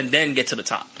off and then get to the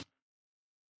top.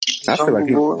 I feel like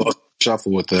he lost the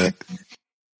shuffle with that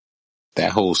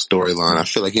whole storyline. I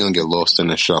feel like he don't get lost in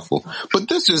the shuffle. But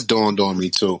this just dawned on me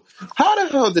too. How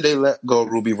the hell did they let go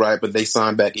Ruby Riott, but they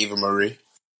signed back Eva Marie?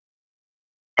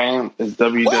 It's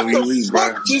WWE,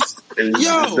 bro. It's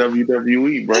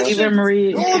WWE, bro. Eva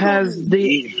Marie has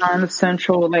the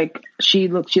non-essential, like,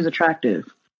 she's attractive.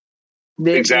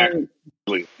 Exactly.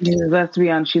 Let's be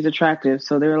honest, she's attractive.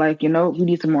 So they're like, we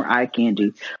need some more eye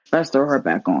candy. Let's throw her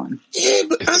back on. Yeah,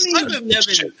 but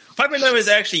Piper Niven is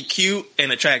actually cute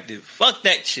and attractive. Fuck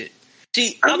that shit.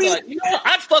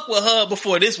 I'd fuck with her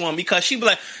before this one because she'd be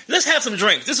like, let's have some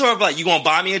drinks. This is her like, you gonna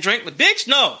buy me a drink? But bitch,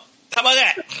 no. How about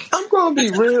that? I'm gonna be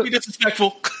real. Be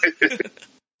disrespectful.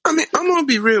 I'm gonna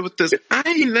be real with this. I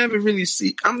ain't never really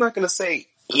I'm not gonna say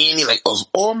any, like, of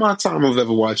all my time I've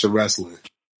ever watched a wrestling.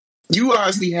 You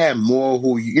obviously had more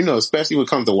who, especially when it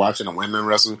comes to watching a women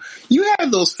wrestle, you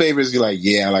have those favorites. You're like,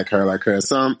 yeah, I like her,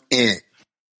 some,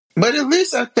 But at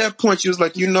least at that point, you was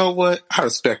like, you know what? I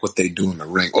respect what they do in the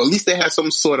ring. Or at least they had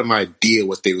some sort of idea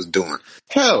what they was doing.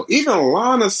 Hell, even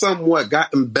Lana somewhat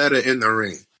gotten better in the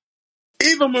ring.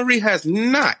 Eva Marie has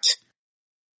not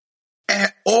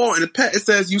at all. In the past, it's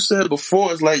as you said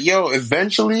before, it's like, yo,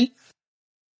 eventually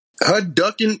her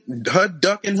ducking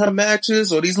her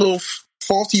matches or these little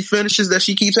faulty finishes that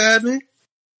she keeps having,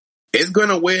 it's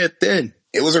gonna wear thin.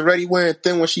 It was already wearing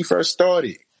thin when she first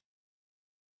started.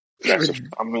 I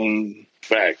mean,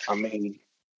 Fact.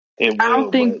 it I don't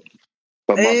will, think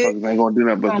but motherfuckers ain't gonna do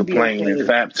nothing but gonna be complain okay. and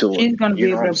fap to it. She's gonna be You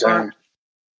know what able I'm to saying? botch.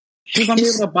 She's gonna be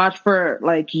able to botch for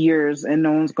like years, and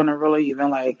no one's gonna really even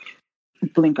like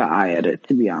blink an eye at it.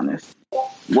 To be honest,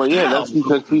 Well, yeah, that's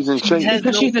because she's in shape.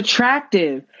 because she's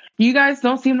attractive. You guys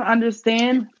don't seem to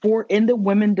understand. For in the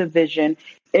women division,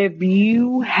 if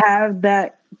you have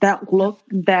that look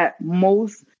that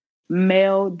most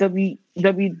male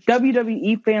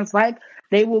WWE fans like,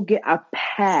 they will get a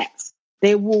pass.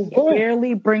 They will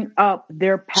barely bring up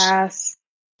their past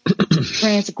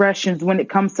transgressions when it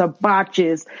comes to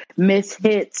botches, miss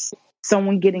hits,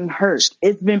 someone getting hurt.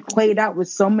 It's been played out with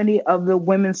so many of the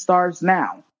women stars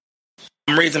now.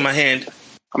 I'm raising my hand.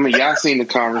 I mean, y'all seen the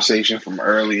conversation from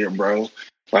earlier, bro.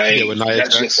 Like, Yeah, with Nia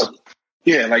that's Jax.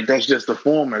 that's just the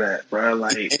form of that, bro.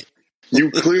 Like, you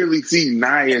clearly see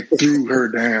Nia threw her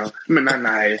down. I mean, not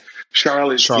Nia.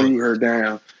 Charlotte threw her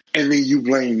down, and then you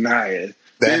blame Nia.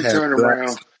 Then turn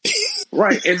around,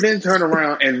 right? And then turn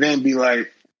around and then be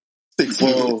like,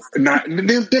 well,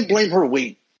 then blame her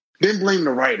weight. Then blame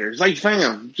the writers. Like,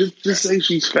 fam, just say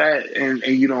she's fat and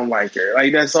you don't like her.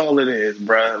 Like, that's all it is,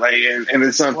 bro. Like, and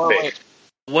it's unfair.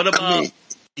 What about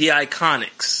the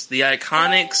Iconics? The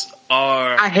Iconics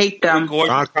are... I hate them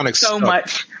Iconics so suck.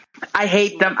 much. I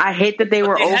hate them. I hate that they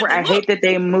were they had over. the I look. hate that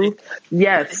they moved.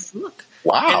 Yes. Look.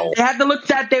 Wow. They had to look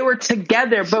that they were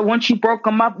together, but once you broke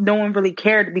them up, no one really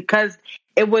cared because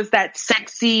it was that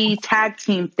sexy tag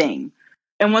team thing.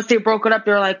 And once they broke it up,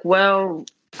 they were like, well,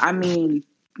 I mean,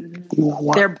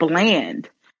 they're bland.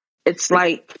 It's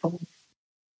like,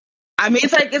 I mean,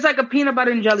 it's like a peanut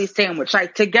butter and jelly sandwich.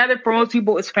 Like, together for most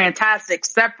people, it's fantastic.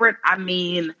 Separate, I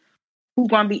mean, who's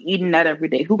gonna be eating that every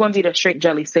day? Who's gonna eat a straight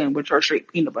jelly sandwich or a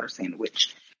straight peanut butter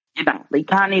sandwich? You know, they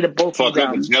kind of need a both of Fuck up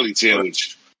a them. jelly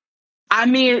sandwich. I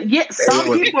mean, yeah,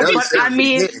 some people, but I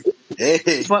mean,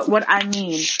 Hey. but what I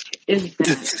mean is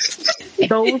that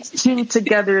those two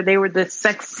together, they were the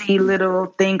sexy little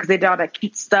thing because they did all that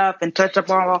cute stuff and touch up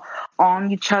all on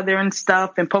each other and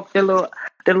stuff and poke their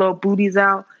little booties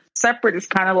out. Separate is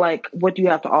kind of like, what do you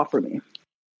have to offer me?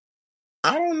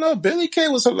 I don't know. Billie Kay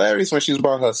was hilarious when she was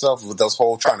by herself with those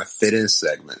whole trying to fit in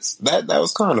segments. That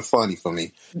was kind of funny for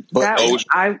me. But I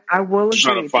will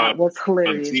Trying agree to find that was on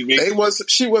hilarious. TV.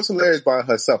 she was hilarious by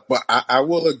herself. But I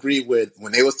will agree with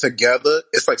when they was together.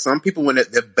 It's like some people when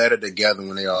they're better together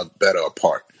when they are better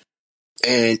apart.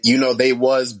 And you know they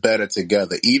was better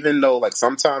together. Even though like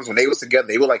sometimes when they was together,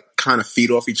 they would like kind of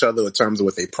feed off each other in terms of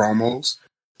with their promos.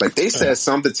 Like, they said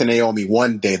something to Naomi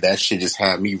one day that shit just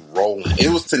had me rolling. It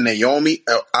was to Naomi,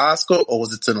 Asuka, or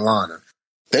was it to Lana?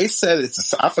 They said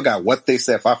I forgot what they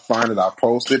said. If I find it, I'll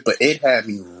post it. But it had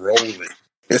me rolling.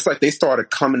 It's like they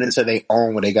started coming into their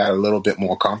own when they got a little bit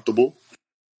more comfortable.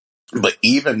 But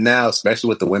even now, especially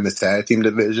with the women's tag team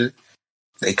division,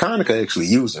 they kind of could actually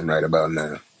use them right about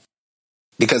now.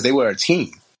 Because they were a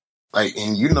team. Like,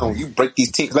 and you know, you break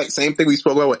these teams, like same thing we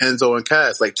spoke about with Enzo and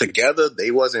Cass. Like together,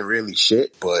 they wasn't really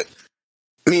shit, but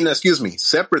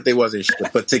separate they wasn't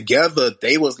shit, but together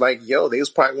they was like, yo, they was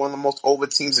probably one of the most over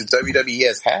teams that WWE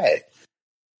has had.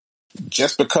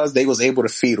 Just because they was able to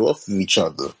feed off of each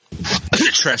other.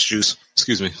 Trash juice.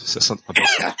 Excuse me. Said something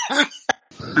about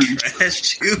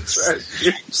Trash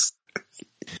juice.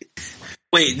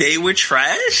 Wait, they were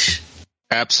trash?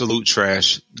 absolute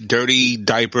trash. Dirty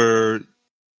diaper,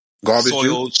 Garbage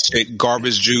soiled juice. shit,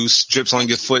 garbage juice, drips on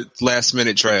your foot, last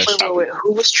minute trash. Wait,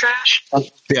 who was trash?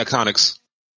 The Iconics.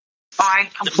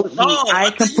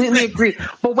 I completely agree.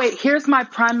 But wait, here's my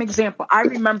prime example. I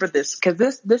remember this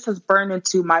because this has burned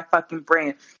into my fucking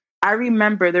brain. I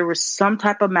remember there was some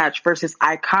type of match versus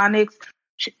Iconics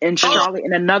and Charlotte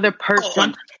and another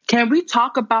person. Can we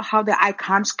talk about how the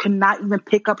Iconics could not even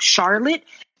pick up Charlotte?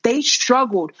 They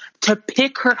struggled to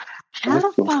pick her. How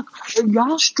the fuck are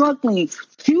y'all struggling?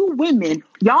 Two women,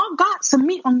 y'all got some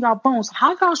meat on y'all bones.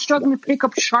 How y'all struggling to pick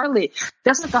up Charlotte?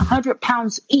 That's like 100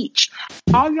 pounds each.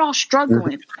 All y'all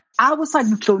struggling. I was like,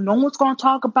 so no one's going to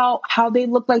talk about how they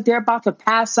look like they're about to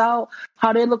pass out,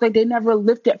 how they look like they never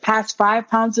lifted past 5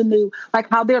 pounds in the, like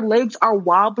how their legs are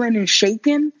wobbling and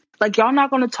shaking. Like y'all not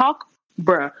going to talk,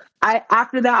 bruh.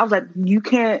 After that, I was like, you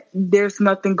can't, there's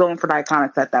nothing going for the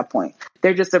Iconics at that point.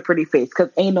 They're just a pretty face because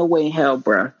ain't no way in hell,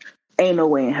 bruh. Ain't no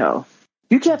way in hell.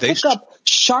 You can't pick up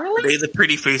Charlotte? They the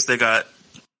pretty face they got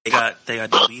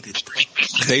deleted.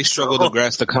 They struggle to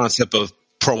grasp the concept of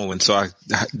promoing, so I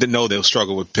didn't know they'll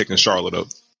struggle with picking Charlotte up.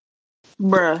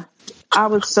 Bruh.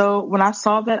 When I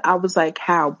saw that, I was like,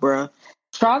 how, bruh?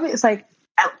 Charlotte is like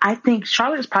I think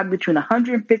Charlotte's probably between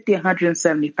 150 and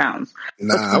 170 pounds.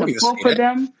 Nah, I Between wouldn't the both say of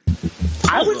that. them,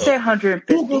 I would say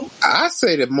 150. I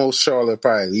say that most Charlotte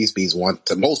probably at least be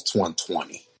the most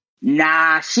 120.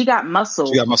 Nah, she got muscle.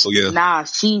 She got muscle, yeah. Nah,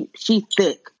 she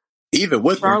thick. Even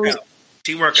with Charlotte,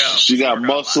 She work out. She got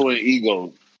muscle and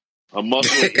ego. A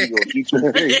muscle and ego.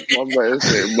 My man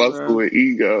said muscle and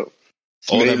ego.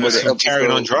 All that Name of the muscle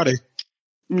carrying episode. Andrade.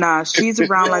 nah, she's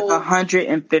around like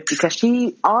 150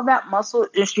 because all that muscle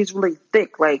and she's really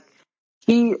thick. Like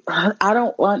I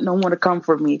don't want no one to come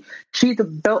for me. She's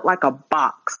built like a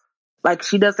box. Like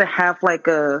she doesn't have like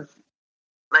an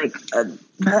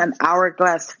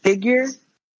hourglass figure.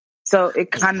 So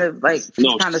it kind of like she's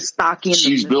No, kind of stocky. In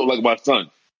She's the built like my son.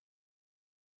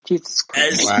 Jesus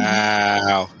Christ.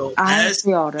 Wow. I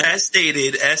see all that. As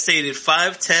stated,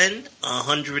 5'10",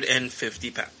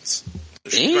 150 pounds.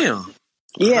 damn.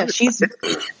 Yeah, she's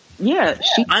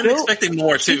I'm built. expecting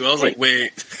more too. I was like,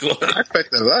 wait. I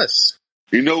expected less.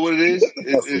 You know what it is?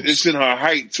 It's in her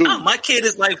height too. No, my kid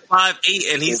is like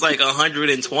 5'8", and he's like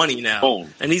 120 now, Oh.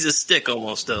 and he's a stick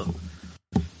almost still.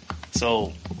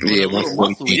 So Yeah, with a little 140.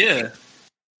 muscle, yeah.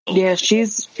 Yeah,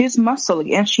 she's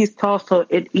muscly and she's tall, so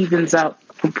it evens out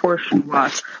proportion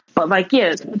wise. But like,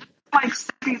 yeah, it's like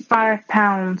 75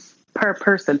 pounds per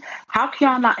person. How can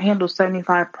y'all not handle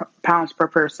 75 pounds per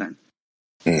person?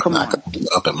 Come on.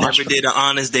 Up in my Never did an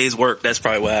honest day's work. That's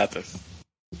probably what happened.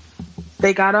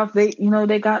 They got off. They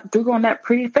got through on that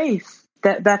pretty face.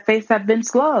 That face had been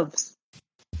sloves.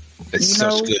 It's You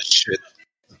know- such good shit.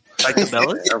 Like the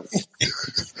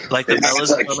Bellas? Like the Bellas?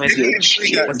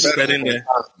 Let's sneak that in there.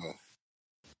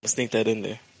 Let's sneak that in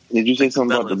there. Did you say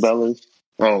something about the Bellas.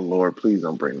 Bellas? Oh Lord, please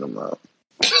don't bring them up.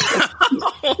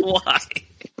 Why?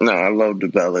 No, I love the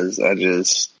Bellas. I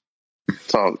just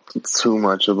talked too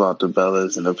much about the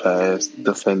Bellas in the past,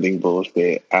 defending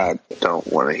bullshit. I don't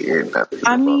want to hear nothing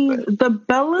I about mean, that. the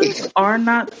Bellas are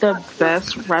not the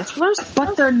best wrestlers,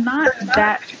 but they're not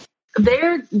that.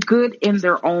 They're good in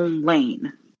their own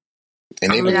lane.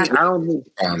 And I they mean, I were don't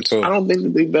think too. I don't think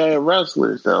that they bad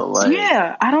wrestlers though. Like,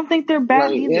 Yeah, I don't think they're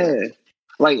bad like, either. yeah,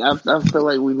 like I feel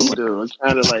like we need to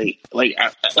kind of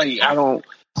I don't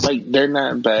like they're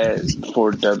not bad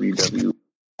for WWE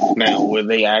now. Will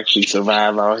they actually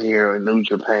survive out here in New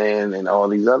Japan and all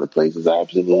these other places?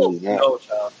 Absolutely not. No,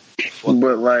 child.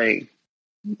 But like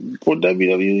for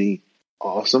WWE,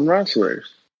 awesome wrestlers.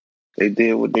 They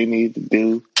did what they needed to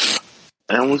do,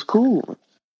 and it was cool.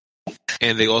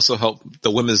 And they also helped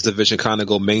the women's division kind of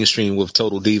go mainstream with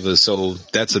Total Divas, so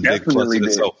that's a big plus Definitely in did.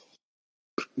 itself.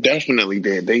 Definitely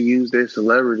did. They used their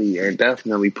celebrity and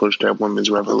definitely pushed that women's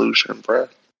revolution, bruh.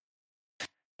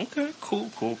 Okay,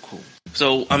 cool.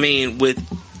 So, I mean, with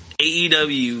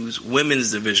AEW's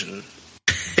women's division,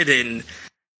 then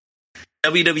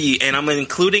WWE, and I'm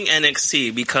including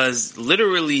NXT because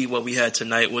literally what we had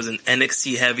tonight was an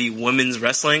NXT heavy women's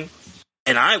wrestling,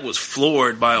 and I was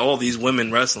floored by all these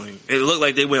women wrestling. It looked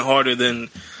like they went harder than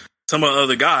some of the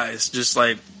other guys, just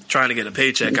like trying to get a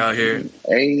paycheck out here.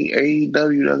 AEW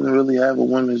doesn't really have a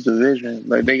women's division.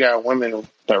 Like they got women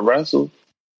that wrestle.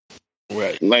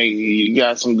 Right. Like you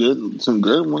got some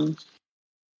good ones.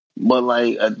 But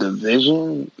like a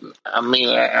division, I mean,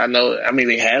 I know. I mean,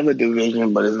 they have a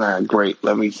division, but it's not great.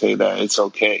 Let me say that it's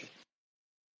okay.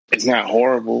 It's not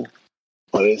horrible,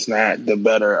 but it's not the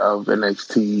better of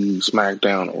NXT,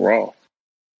 SmackDown, or Raw.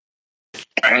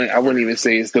 I wouldn't even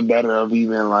say it's the better of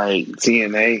even like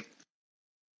TNA.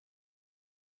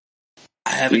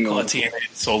 I haven't caught TNA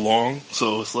in so long,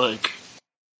 so it's like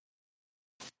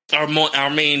our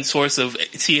main source of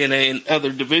TNA and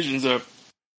other divisions are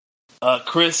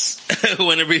Chris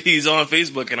whenever he's on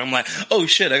Facebook, and I'm like, oh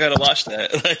shit, I gotta watch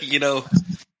that. Like, you know,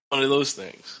 one of those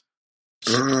things.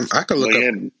 I could look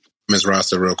up Ms.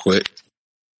 Roster real quick.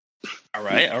 All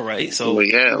right. So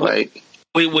yeah, like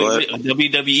wait,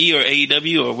 WWE or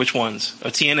AEW or which ones?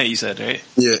 Or TNA, you said, right?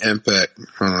 Yeah, Impact.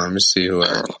 Hold on, let me see who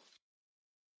else.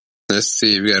 Let's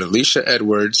see. We got Alicia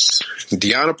Edwards.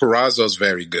 Deonna Purrazzo's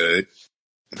very good.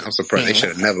 I'm surprised they should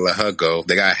have never let her go.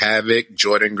 They got Havoc,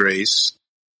 Jordan Grace,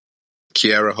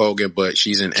 Kiera Hogan, but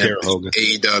she's in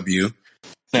AEW.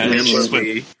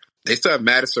 They still have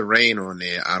Madison Rayne on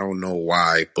there. I don't know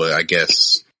why, but I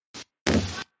guess.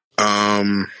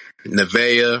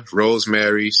 Nevaeh,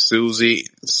 Rosemary, Susie,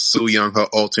 Su Young, her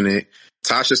alternate.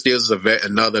 Tasha Steelz is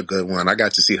another good one. I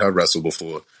got to see her wrestle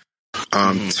before.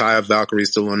 Taya Valkyrie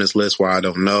still on this list, why I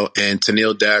don't know. And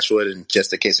Tenille Dashwood, and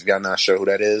just in case if y'all not sure who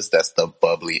that is, that's the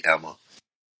bubbly Emma.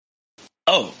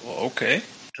 Oh, okay.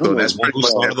 So that's one who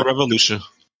started the revolution.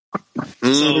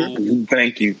 So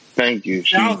thank you.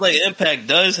 Sounds like Impact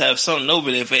does have something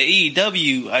over there. For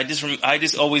AEW, I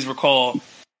just always recall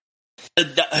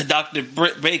Dr.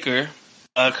 Britt Baker,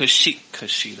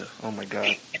 Kushida. Oh my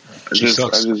god. I just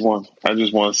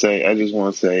want to say, I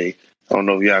don't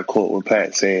know if y'all quote what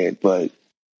Pat said, but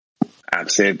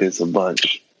I've said this a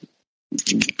bunch.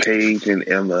 Paige and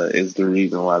Emma is the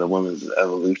reason why the women's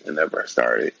evolution ever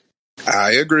started.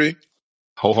 I agree.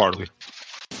 Wholeheartedly.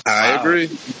 I agree.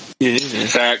 Yeah.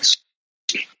 Facts.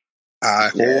 I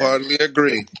wholeheartedly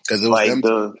agree. Because it was Like them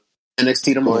the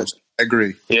NXT the most. I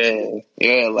agree.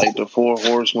 yeah, like the 4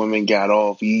 horsewomen got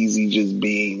off easy just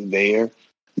being there,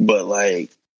 but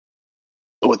like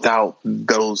without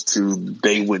those two,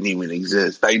 they wouldn't even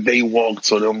exist. Like they walk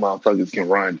so them motherfuckers can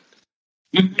run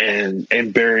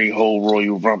and bury whole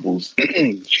Royal Rumbles.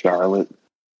 Charlotte.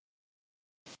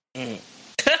 You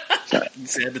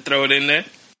had to throw it in there.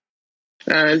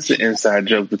 It's an inside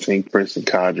joke between Chris and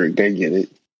Kodrick. They get it.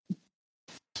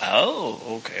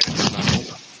 Oh, okay.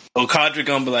 So Kodrick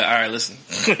gonna be like, all right, listen,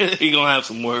 he gonna have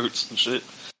some words and shit.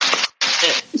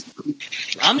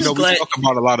 I'm just glad. We talk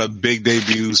about a lot of big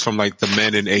debuts from like the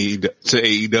men in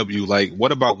AEW. Like,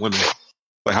 what about women?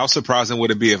 Like, how surprising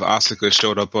would it be if Asuka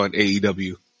showed up on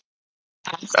AEW?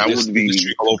 That would be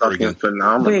fucking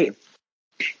phenomenal. Wait.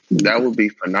 That would be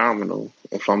phenomenal,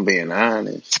 if I'm being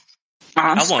honest.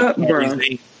 Asuka, bro.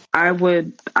 I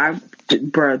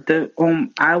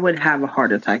would have a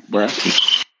heart attack, bro.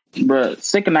 Bro,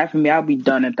 stick a knife in me, I'll be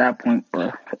done at that point,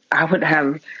 bro.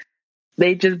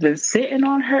 They just been sitting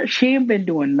on her. She ain't been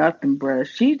doing nothing, bro.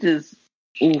 She just,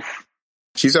 oof.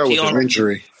 She's out with an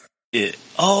injury. Yeah.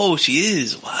 Oh, she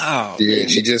is. Wow. Yeah,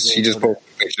 she just posted a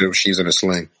picture of she's in a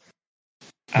sling.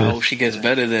 I hope she gets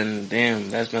better than, damn,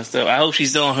 that's messed up. I hope she's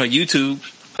still on her YouTube.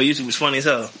 Her YouTube was funny as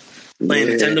hell. Playing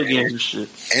Nintendo games and shit.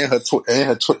 And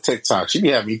her TikTok. She be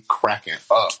having me cracking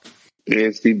up.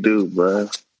 Yes, she do, bro.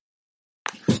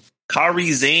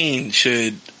 Kairi Sane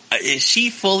is she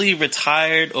fully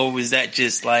retired, or was that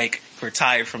just like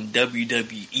retired from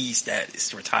WWE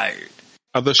status? Retired.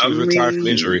 I thought she was retired from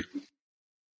injury.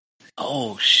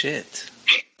 Oh shit,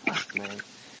 man!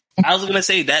 I was gonna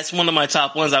say that's one of my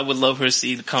top ones. I would love her to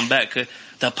see to come back.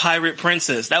 The Pirate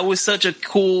Princess. That was such a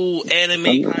cool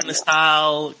anime kind of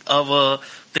style of a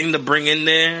thing to bring in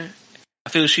there. I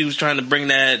feel she was trying to bring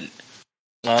that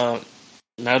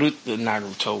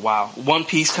Naruto. Wow, One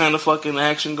Piece kind of fucking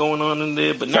action going on in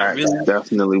there, but not really.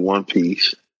 Definitely One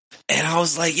Piece. And I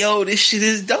was like, yo, this shit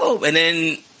is dope. And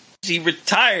then she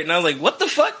retired, and I was like, what the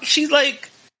fuck? She's like,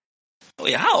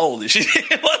 wait, how old is she?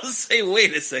 I was to say,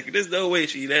 wait a second, there's no way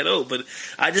she's that old. But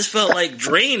I just felt like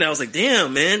drained. I was like,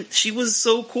 damn, man, she was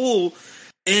so cool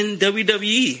in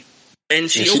WWE. And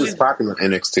she was popular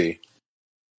in NXT.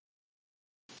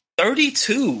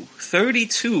 32.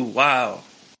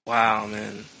 Wow,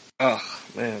 man. Oh,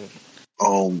 man.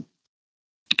 Io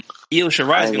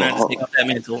Shirai's gonna have to take up that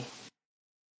mantle.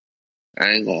 I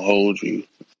ain't gonna hold you.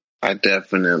 I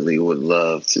definitely would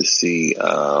love to see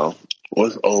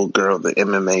what's old girl, the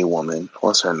MMA woman?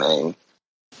 What's her name?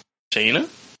 Shayna?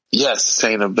 Yes,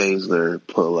 Shayna Baszler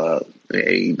pull up in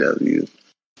AEW.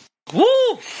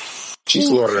 Woo! She's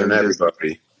slaughtering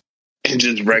everybody. And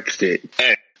just wrecked it.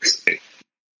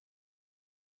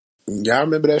 Y'all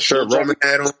remember that shirt Roman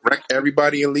had on? Wreck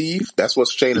everybody and leave? That's what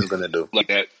Shayna's gonna do. Like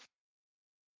that.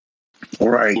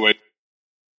 Right. Go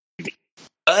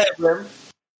ahead, bro.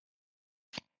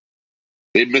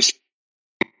 They missed.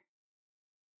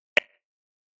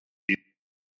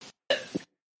 I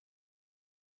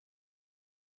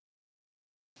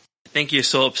think you're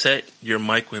so upset your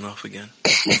mic went off again.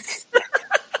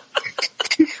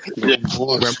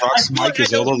 Brock's mic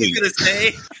is all elite.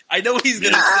 I know what he's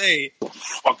gonna say. What the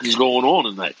fuck is going on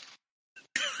tonight?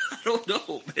 I don't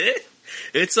know, man.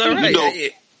 It's all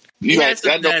right. You had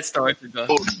some bad start to go.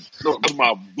 No, that's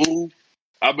my boo.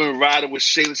 I've been riding with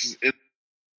Shayna since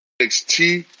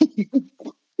NXT.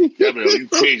 Yeah, man, you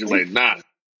crazy? Like, nah.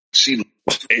 She.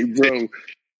 Hey, bro.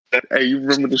 Hey, you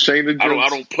remember the Shayna jokes? I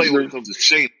don't play when it comes to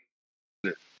Shayna.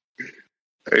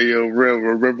 Hey, yo, Rev,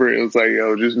 remember it was like,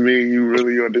 yo, just me and you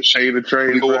really on the Shayna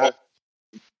train, bro?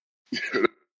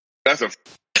 That's a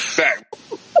fact.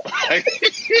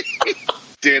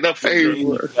 Stand up for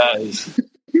you guys.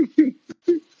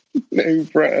 Hey,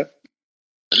 bro.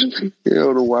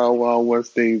 Yo, the Wild Wild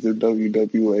West things in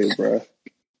WWA, bro.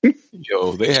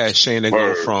 Yo, they had Shayna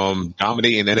go from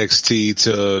dominating NXT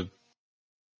to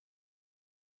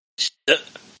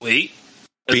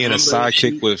being a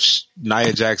sidekick with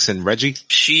Nia Jax and Reggie.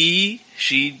 She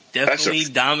definitely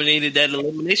dominated that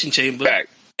Elimination Chamber. Fact.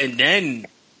 And then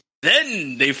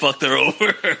they fucked her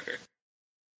over.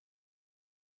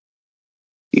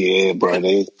 Yeah,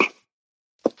 bro.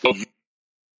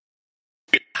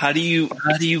 How do you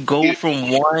go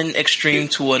from one extreme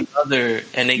to another,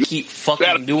 and they keep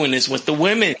fucking doing this with the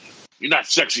women? You're not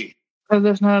sexy. Because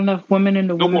there's not enough women in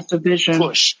the No women's more division.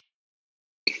 push.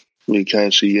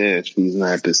 Because she's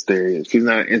not the stereo. She's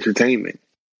not entertainment.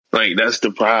 Like, that's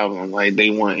the problem. Like,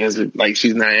 they want, like,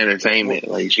 she's not entertainment.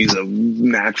 Like, she's a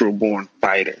natural born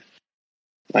fighter.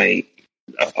 Like,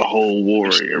 a whole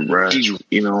warrior, bro. She's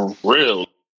You know? real.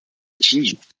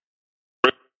 She's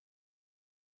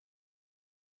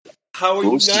How are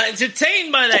you not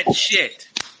entertained by that shit?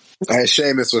 As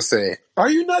Seamus was saying,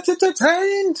 are you not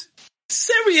entertained?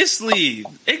 Seriously,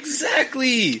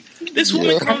 exactly. This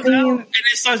woman comes out and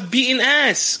it starts beating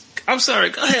ass. I'm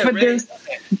sorry, go ahead, Ray.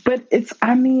 But it's,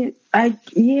 I mean,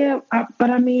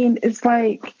 it's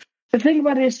like, the thing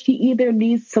about it is she either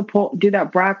needs to do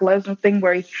that Brock Lesnar thing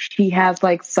where she has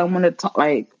like someone to talk,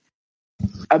 like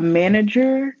a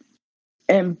manager,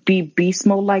 and be beast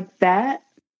mode like that.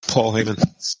 Paul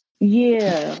Heyman.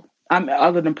 Yeah.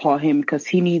 Other than Paul Heyman, because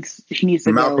he needs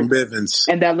to Malcolm go. Bivens.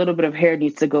 And that little bit of hair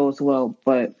needs to go as well.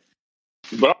 But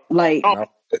like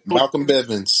Malcolm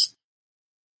Bivens.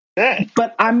 Yeah.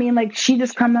 But I mean, like, she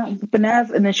just come out with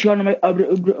bananas, and then she gonna make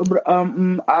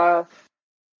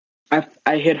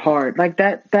I hit hard like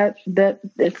that.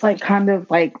 It's like kind of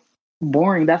like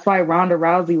boring. That's why Ronda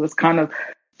Rousey was kind of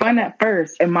fun at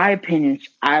first, in my opinion.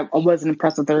 I wasn't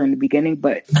impressed with her in the beginning,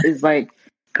 but it's like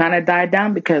kind of died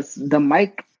down because the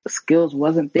mic skills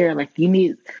wasn't there. Like, you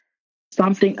need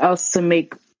something else to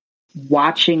make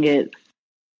watching it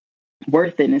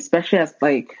worth it, and especially as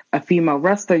like a female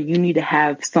wrestler, you need to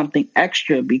have something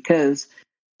extra, because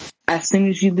as soon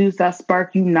as you lose that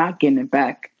spark, you're not getting it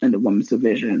back in the women's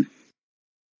division.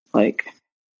 Like,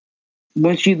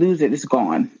 once you lose it, it's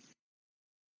gone.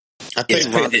 I think Is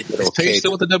Paige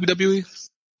still with the WWE?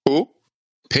 Who?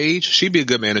 Paige? She'd be a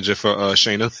good manager for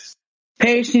Shayna.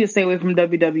 Paige needs to stay away from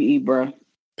WWE, bro.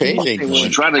 Paige ain't She's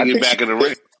going. trying to get back in the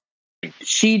ring.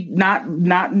 She not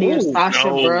near Sasha,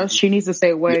 bro. She needs to stay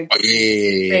away.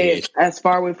 Stay as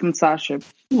far away from Sasha.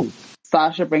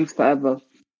 Sasha brings forever.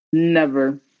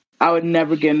 Never. I would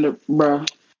never get into, bro.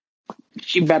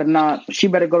 She better not. She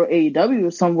better go to AEW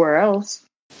or somewhere else.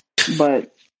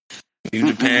 But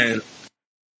New Japan,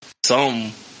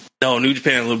 New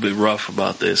Japan a little bit rough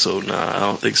about this, so nah, I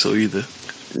don't think so either.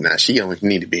 Nah, she don't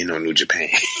need to be in no New Japan.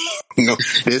 No,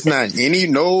 there's not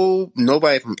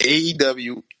nobody from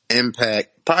AEW,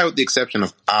 Impact, probably with the exception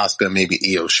of Asuka, maybe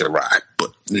Io Shirai,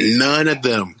 but none of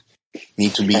them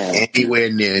need to be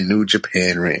anywhere near New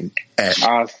Japan ring.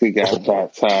 Asuka got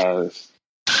baptized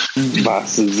by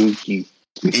Suzuki.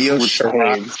 Io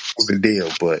Shirai was the deal,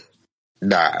 but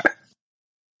nah.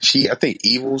 I think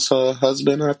Evil's her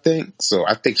husband, I think. So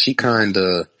I think she kind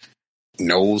of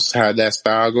knows how that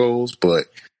style goes, but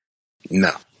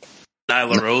no.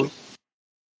 Nyla Rose?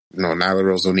 No, Nyla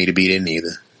Rose don't need to be there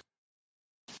neither.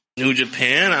 New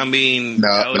Japan? I mean,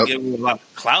 I would give her a lot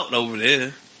of clout over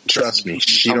there. Trust me,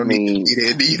 she don't need to be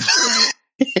there neither.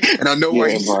 And I know why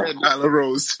you said Nyla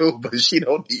Rose too, but she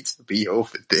don't need to be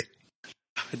over there.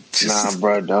 Nah,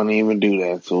 bro, don't even do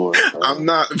that to her. Bro. I'm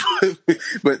not,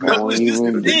 but don't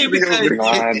even do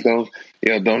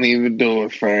it. Don't even do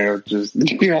it, fam. Just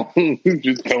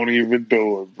don't even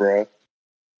do it, bro.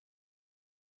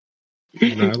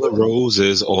 Nyla Rose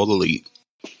is all elite.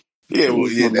 Yeah, well,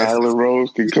 yeah, Nyla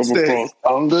Rose can come across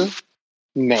under.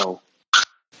 No.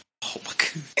 Oh my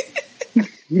God.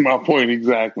 My point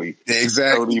exactly.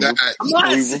 Exactly.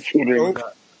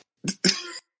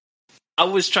 I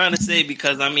was trying to say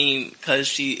because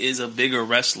she is a bigger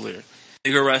wrestler.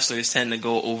 Bigger wrestlers tend to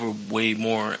go over way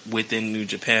more within New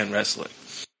Japan wrestling,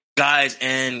 guys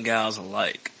and gals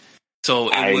alike. So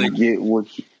get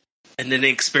what you. And then the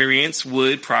experience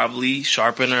would probably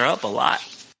sharpen her up a lot.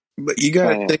 But you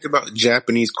gotta think about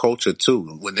Japanese culture too.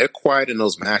 When they're quiet in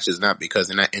those matches, not because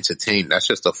they're not entertained, that's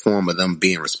just a form of them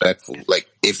being respectful. Like,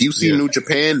 if you see New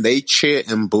Japan, they cheer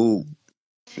and boo.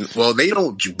 Well, they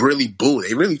don't really boo.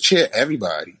 They really cheer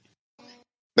everybody.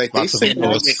 Like, they say,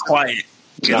 get quiet.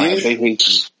 They hate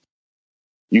you.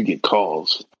 You get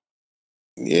calls.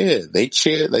 Yeah, they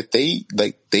cheer, they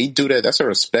do that. That's a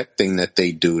respect thing that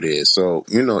they do there. So,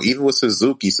 even with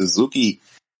Suzuki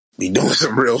be doing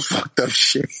some real fucked up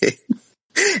shit.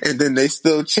 And then they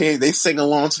still chant, they sing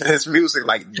along to his music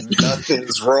like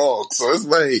nothing's wrong. So it's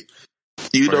like,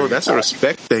 that's a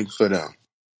respect thing for them.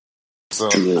 So,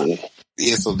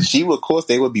 so she would, of course,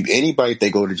 they would be, anybody if they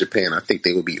go to Japan, I think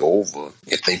they would be over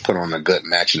if they put on a good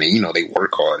match and they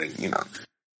work hard and,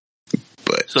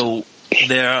 But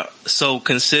so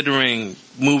considering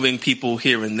moving people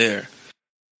here and there,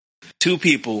 two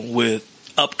people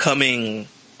with upcoming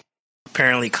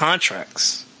apparently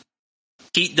contracts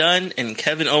Pete Dunne and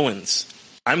Kevin Owens.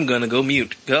 I'm gonna go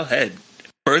mute. Go ahead.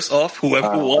 First off,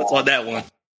 whoever wants on that one.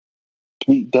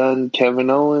 Pete Dunne, Kevin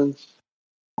Owens.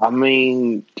 I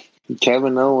mean,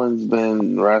 Kevin Owens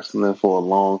been wrestling for a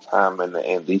long time in the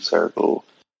indie circle.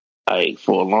 Like,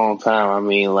 for a long time. I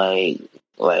mean, like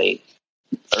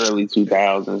early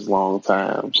 2000s, long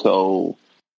time. So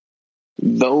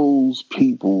those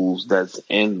peoples that's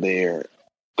in there,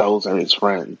 those are his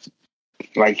friends.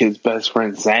 Like, his best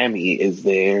friend Sammy is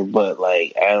there, but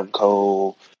like Adam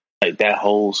Cole, like that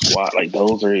whole squad, like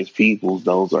those are his peoples,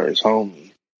 those are his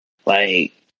homies.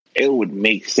 Like, it would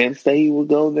make sense that he would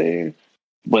go there,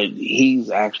 but he's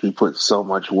actually put so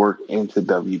much work into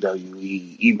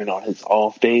WWE, even on his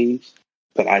off days,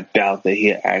 that I doubt that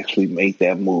he'll actually make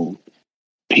that move.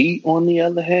 Pete, on the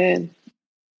other hand,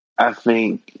 I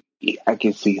think I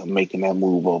can see him making that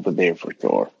move over there for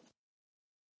sure.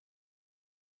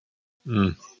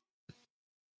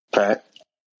 Pat?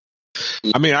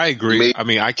 I mean, I agree. I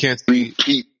mean, I can't see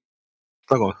Pete.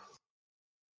 Go on.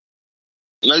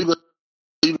 No,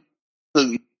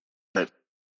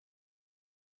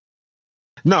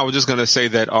 I was just gonna say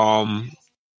that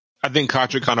I think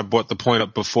Kotrick kind of brought the point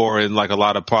up before in like a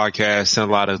lot of podcasts and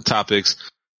a lot of topics,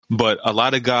 but a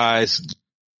lot of guys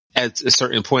at a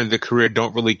certain point in their career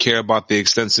don't really care about the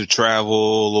extensive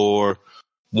travel or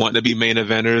want to be main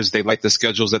eventers. They like the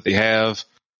schedules that they have,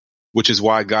 which is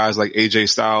why guys like AJ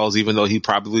Styles, even though he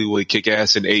probably would kick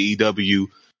ass in AEW,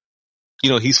 you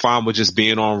know, he's fine with just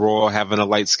being on Raw, having a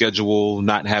light schedule,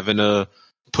 not having to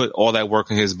put all that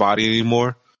work in his body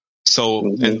anymore. So,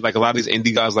 and like a lot of these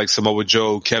indie guys like Samoa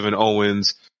Joe, Kevin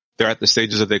Owens, they're at the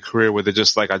stages of their career where they're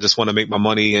just like, I just want to make my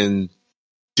money and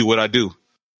do what I do.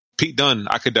 Pete Dunne,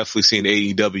 I could definitely see in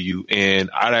AEW, and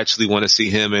I'd actually want to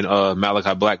see him and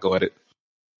Malachi Black go at it.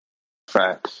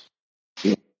 Facts.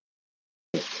 Did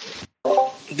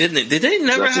they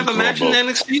never have a match in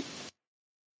NXT?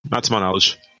 Not to my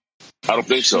knowledge. I don't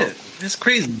think so. Shit, that's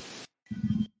crazy.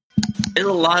 There's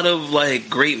a lot of like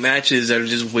great matches that are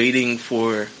just waiting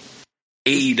for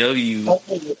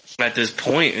AEW at this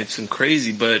point. It's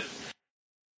crazy, but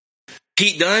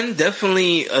Pete Dunne,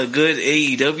 definitely a good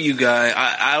AEW guy.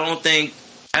 I don't think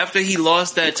after he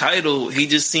lost that title, he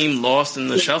just seemed lost in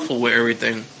the shuffle with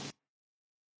everything.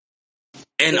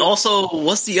 And also,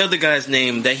 what's the other guy's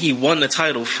name that he won the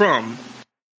title from?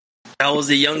 That was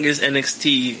the youngest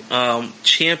NXT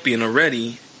champion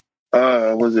already.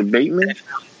 Was it Bateman?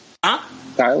 Huh?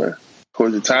 Tyler? Or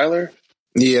was it Tyler?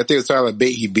 Yeah, I think it's Tyler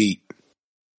Bate he beat.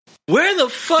 Where the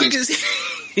fuck is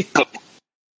he?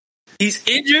 He's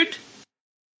injured?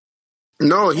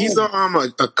 No, he's a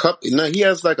cup. No, he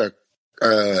has like a.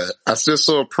 I still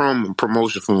saw a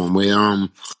promotion for him where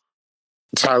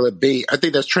Tyler Bate. I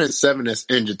think that's Trent Seven that's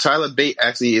injured. Tyler Bate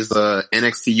actually is a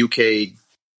NXT UK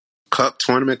Cup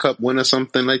tournament cup winner,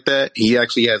 something like that. He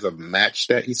actually has a match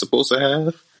that he's supposed to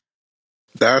have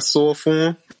that I saw for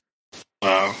him.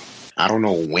 Wow. I don't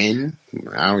know when.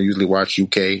 I don't usually watch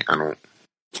UK. I don't,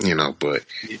 but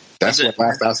that's what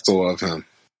last I saw of him.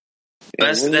 Yeah,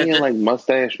 wasn't he in like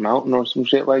Mustache Mountain or some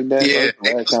shit like that? Yeah.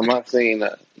 Like, last time I seen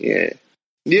that. Yeah.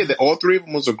 Yeah, all three of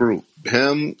them was a group.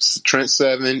 Him, Trent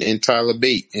Seven, and Tyler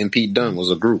Bate and Pete Dunne was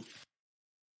a group.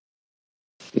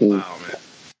 Wow, man.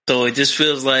 So it just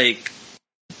feels like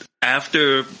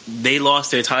after they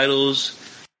lost their titles,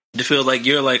 it feels like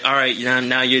you're like, all right,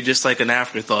 now you're just like an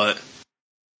afterthought.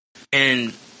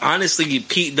 And honestly,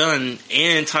 Pete Dunne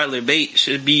and Tyler Bate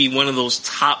should be one of those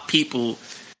top people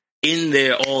in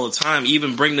there all the time.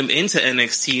 Even bring them into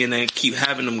NXT and then keep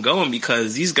having them going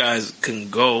because these guys can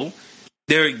go.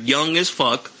 They're young as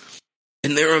fuck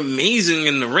and they're amazing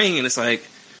in the ring. And it's like,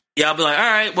 yeah, I'll be like, all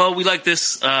right, well, we like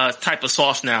this type of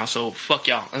sauce now, so fuck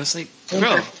y'all. And it's like,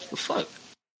 bro, the fuck?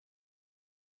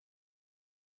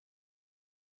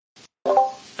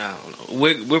 I don't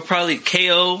know. We're probably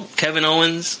KO, Kevin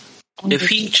Owens. If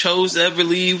he chose to ever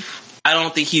leave, I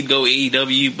don't think he'd go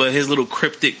AEW, but his little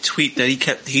cryptic tweet that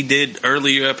he did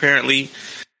earlier, apparently,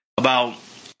 about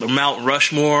the Mount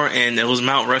Rushmore, and it was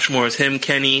Mount Rushmore as him,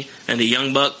 Kenny, and the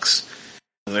Young Bucks.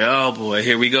 I was like, oh boy,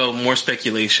 here we go, more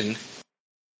speculation.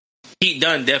 Pete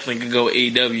Dunne definitely could go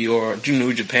AEW or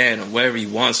New Japan or wherever he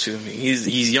wants to. I mean,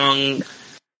 he's young,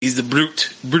 he's the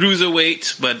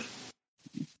bruiserweight, but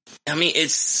I mean, it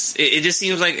just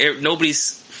seems like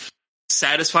nobody's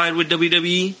satisfied with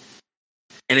WWE,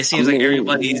 and it seems like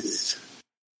everybody's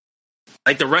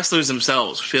like the wrestlers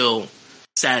themselves feel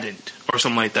saddened or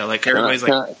something like that. Like everybody's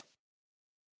like,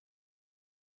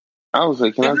 I was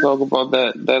like, can I talk about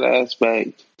that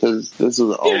aspect? Because this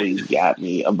has always got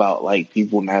me about like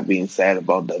people not being sad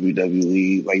about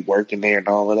WWE, like working there and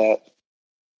all of that.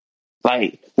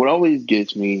 Like what always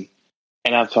gets me,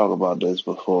 and I've talked about this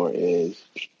before, is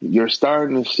you're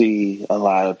starting to see a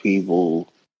lot of people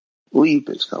leave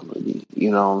this company.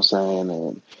 You know what I'm saying?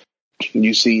 And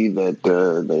you see that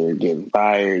they're getting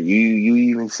fired. You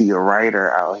even see a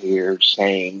writer out here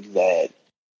saying that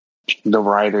the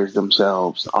writers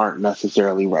themselves aren't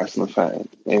necessarily wrestling fans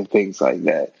and things like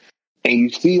that. And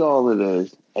you see all of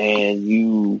this, and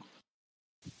you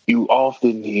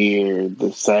often hear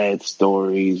the sad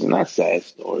stories, not sad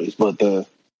stories, but the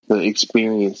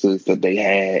experiences that they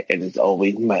had, and it's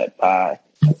always met by,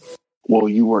 well,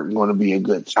 you weren't going to be a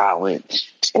good talent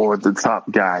or the top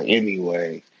guy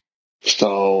anyway,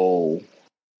 so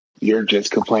you're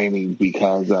just complaining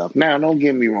because of. Now, don't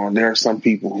get me wrong, there are some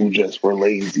people who just were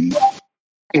lazy,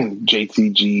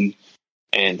 JTG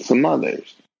and some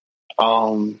others.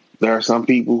 There are some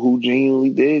people who genuinely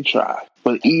did try.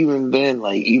 But even then,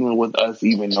 like, even with us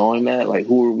even knowing that, like,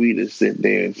 who are we to sit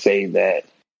there and say that,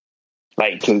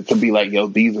 like, to be like, yo,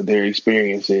 these are their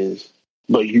experiences,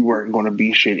 but you weren't going to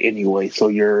be shit anyway, so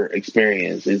your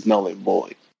experience is null and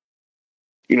void.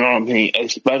 You know what I mean?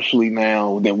 Especially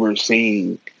now that we're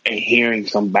seeing and hearing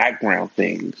some background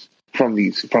things from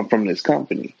this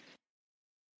company.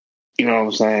 You know what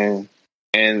I'm saying?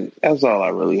 And that's all I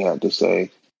really had to say.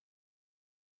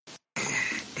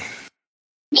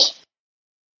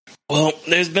 Well,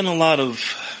 there's been a lot of,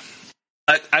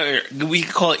 we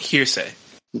call it hearsay.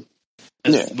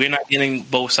 Yeah. We're not getting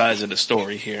both sides of the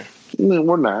story here. No,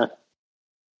 we're not.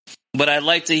 But I'd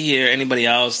like to hear anybody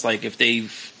else, like, if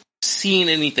they've seen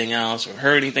anything else or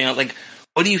heard anything else. Like,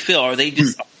 what do you feel? Are they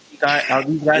just, are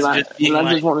these guys just being I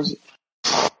like... just want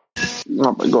to...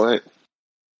 No, but go ahead.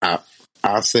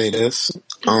 I'll say this.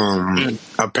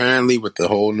 Apparently, with the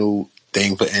whole new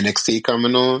thing for NXT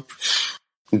coming on,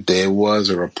 there was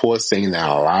a report saying that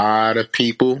a lot of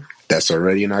people that's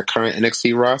already in our current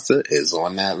NXT roster is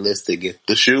on that list to get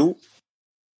the shoe.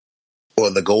 Or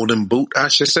the golden boot, I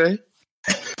should say.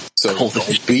 So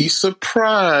don't be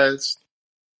surprised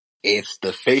if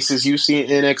the faces you see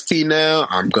in NXT now,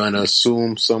 I'm going to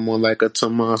assume someone like a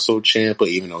Tommaso Ciampa,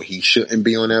 even though he shouldn't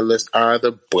be on that list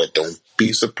either, but don't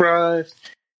be surprised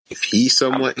if he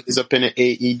somewhat ends up in an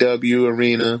AEW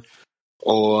arena,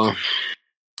 or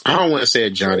I don't want to say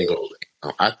a Johnny Gold.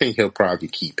 I think he'll probably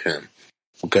keep him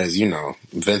because, you know,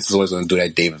 Vince is always going to do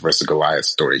that David versus Goliath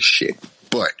story shit.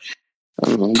 But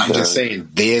I'm just saying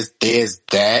there's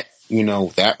that, you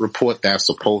know, that report that's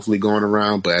supposedly going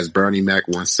around. But as Bernie Mac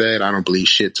once said, I don't believe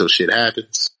shit till shit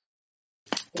happens.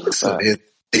 So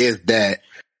there's that.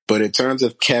 But in terms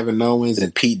of Kevin Owens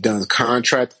and Pete Dunne's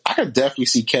contract, I could definitely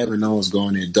see Kevin Owens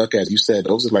going in. Duck, as you said,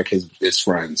 those are like his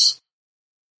friends.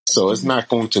 So it's not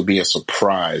going to be a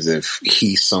surprise if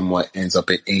he somewhat ends up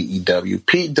at AEW.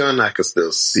 Pete Dunne, I could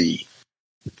still see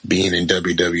being in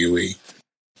WWE.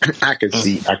 I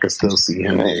could still see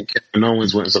him there. Kevin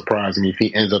Owens wouldn't surprise me if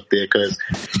he ends up there, because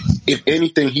if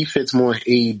anything, he fits more in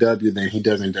AEW than he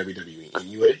does in WWE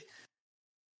anyway.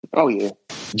 Oh yeah,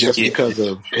 just because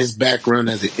of his background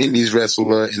as an Indies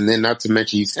wrestler, and then not to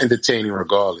mention he's entertaining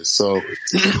regardless. So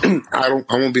I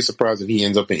won't be surprised if he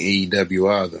ends up in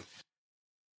AEW either.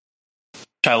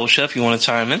 Tribal Chef, you want to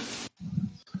chime in?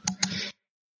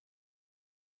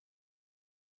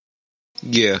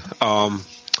 Yeah.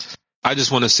 I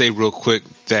just want to say real quick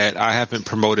that I haven't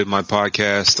promoted my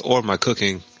podcast or my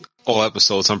cooking all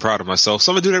episodes. I'm proud of myself.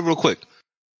 So I'm going to do that real quick.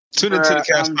 Tune into the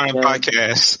Cast Iron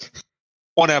Podcast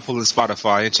on Apple and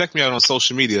Spotify, and check me out on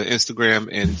social media, Instagram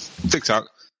and TikTok,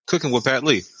 Cooking with Pat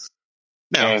Lee.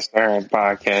 Now, Cast Iron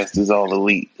Podcast is all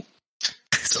elite.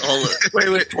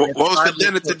 Wait. What was for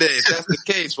dinner today? If that's the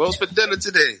case, what was for dinner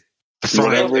today?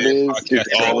 Whatever it is,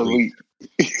 it's all elite.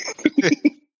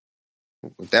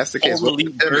 If that's the case, all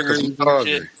elite burgers,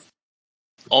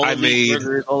 all elite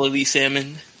burgers, all elite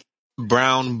salmon,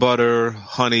 brown butter,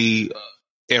 honey,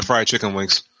 air fried chicken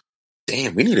wings.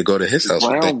 Damn, we need to go to his house.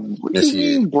 What do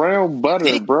you mean brown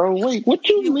butter, bro? Wait, what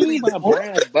you mean by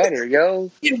brown butter,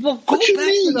 yo? Yeah, well, go back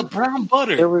to the brown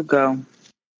butter. Here we go.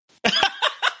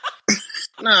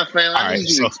 Nah, fam, I need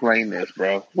you to explain this,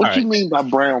 bro. What you mean by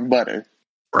brown butter?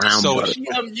 Brown butter.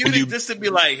 You need this to be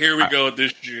like, here we go with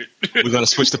this shit. We're going to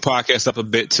switch the podcast up a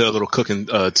bit to a little cooking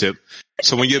tip.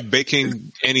 So when you're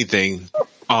baking anything,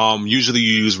 usually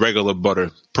you use regular butter,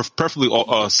 preferably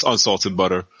unsalted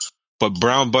butter. But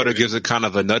brown butter gives it kind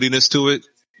of a nuttiness to it.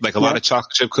 Like a lot of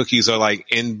chocolate chip cookies are like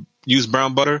use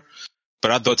brown butter.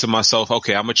 But I thought to myself,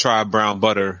 okay, I'm going to try brown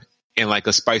butter in like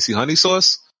a spicy honey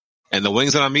sauce. And the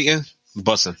wings that I'm eating,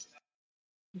 bussin'.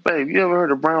 Babe, you ever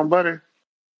heard of brown butter?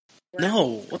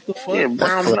 No, what the fuck? Yeah,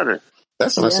 brown butter.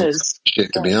 That's some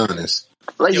shit, to be honest.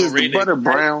 Like, is the butter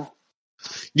brown?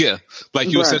 Yeah, like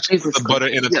you Bruh, essentially Jesus put the butter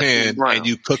in a Yes, pan brown. and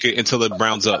you cook it until it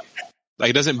browns up. Like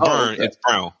it doesn't burn; okay. it's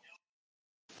brown.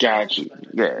 Got you.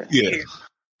 Yeah. Yeah.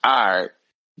 All right.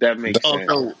 That makes Oh, sense.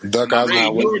 so Duck, My I Ray, mind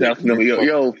you was already- definitely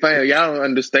yo, fam. Y'all don't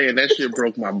understand. That shit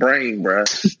broke my brain, bruh.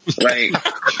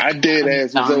 Like I did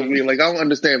ass was over here. Like I don't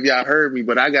understand if y'all heard me,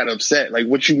 but I got upset. Like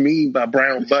what you mean by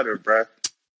brown butter, bruh?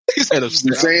 He said, You're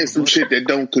saying some shit that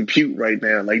don't compute right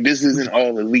now. Like this isn't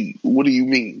all elite. What do you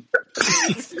mean?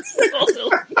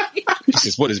 He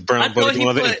says, "What is I brown thought butter he doing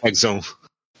on the put- impact zone?"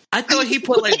 I thought he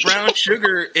put like brown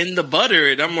sugar in the butter,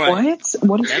 and I'm like,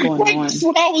 What is going on? That's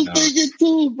what I was No. thinking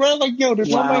too, bro. Like yo, did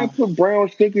Wow. somebody put brown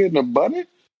sugar in the butter?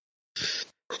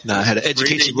 Nah, I had an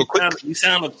education real quick. You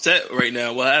sound upset right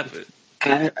now. What happened?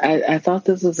 I thought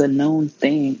this was a known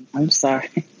thing. I'm sorry.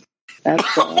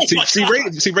 That's all. See,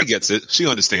 Ray gets it. She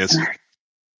understands.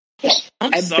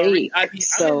 I'm I sorry. bake, I'm in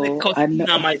so the I cocina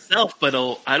know. myself, but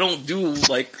I don't do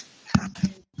like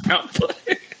brown butter.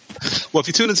 Well, if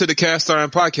you tune into the Cast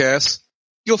Iron podcast,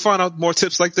 you'll find out more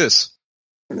tips like this.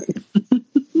 What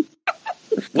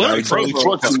Like, a promo.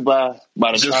 brought to you by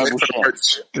the just tribal wait for the chef.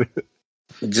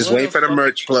 merch. Just What wait the for the fuck?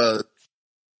 merch plug.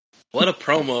 What a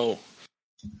promo.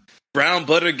 Brown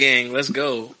butter gang, let's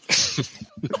go.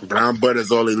 Brown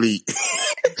butter's all elite.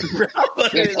 Brown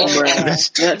butter is That's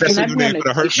Can the I new be name on for the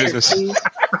a hurt t-shirt, business. please?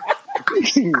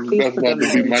 That's about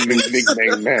to be my new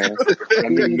nickname now. My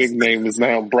new nickname is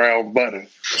now Brown Butter.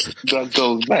 Duck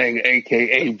Goes Bang,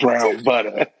 aka Brown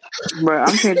Butter. Bro,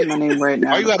 I'm changing my name right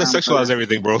now. Why you gotta Brown sexualize butter.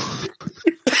 everything, bro?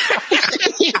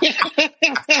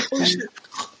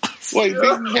 Wait,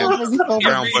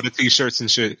 Brown butter t-shirts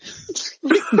and shit.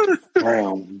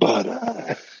 Brown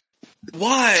Butter.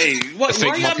 Why? What? Fake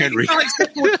Why y'all Mark making Henry. it sound like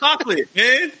sexual chocolate,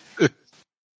 man?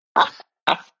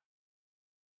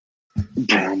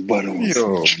 Brown Butter.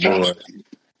 Oh boy.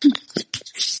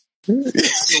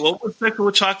 So what was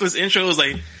sexual chocolate's intro? It was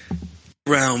like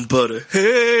brown butter.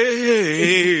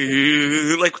 Hey,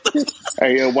 like what the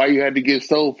Hey, yo, why you had to get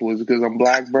soulful? Is it because I'm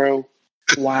black, bro?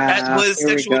 Wow. that was Here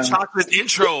we sexual go. chocolate's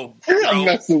intro. I'm Bro.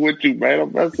 messing with you, man.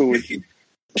 I'm messing with you.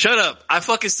 Shut up. I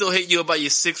fucking still hate you about your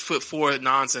 6'4"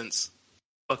 nonsense.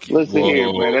 Fuck you. Listen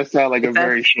here, Whoa. man. That sounds like a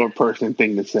very short person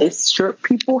thing to say. It's short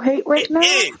people hate right It now?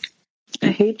 is. A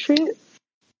hatred?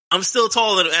 I'm still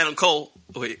taller than Adam Cole.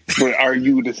 Wait. But are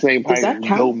you the same height that as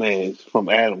count? Gomez from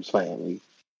Adam's Family?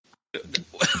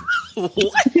 What?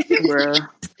 Bruh.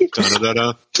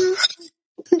 Da-da-da-da.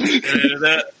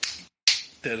 Da-da-da-da.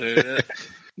 Da-da-da-da.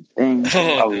 Dang.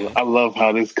 Oh, I love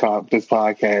how this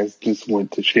podcast just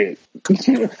went to shit after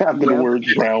the Yep.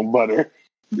 words brown butter.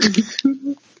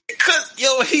 Cause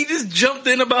yo, he just jumped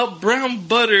in about brown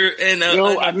butter and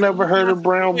Yo, I never heard of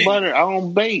brown butter. I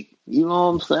don't bake. You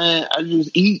know what I'm saying? I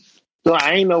just eat. So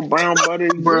I ain't no brown butter.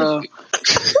 Bruh.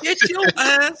 Get your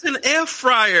ass an air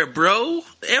fryer, bro.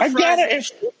 Air I got fryer.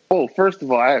 it. Oh, first of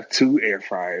all, I have 2 air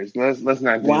fryers. Let's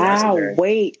not do Wow, that today.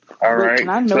 wait. All Wait, right. can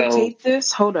I notate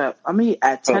this? Hold up. I'm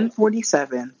at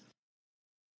 10:47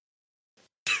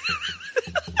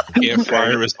 Air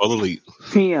fryer is all elite.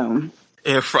 p.m.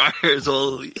 Air fryers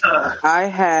only. I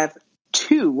have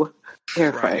 2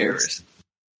 air Fry fryers. errors.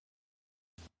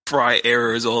 Fry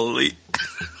errors only.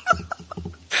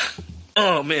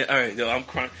 Oh man, all right, yo, I'm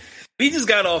crying. We just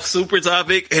got off super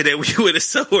topic, and then we went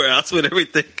somewhere else with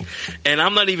everything. And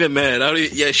I'm not even mad.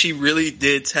 Yeah, she really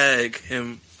did tag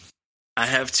him. I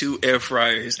have 2 air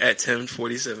fryers at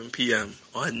 10:47 p.m.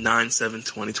 on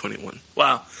 9/7/2021.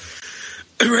 Wow,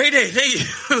 Ray Day, thank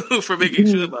you for making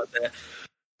sure about that.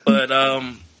 But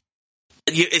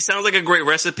it sounds like a great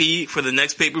recipe for the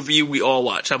next pay per view we all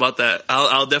watch. How about that?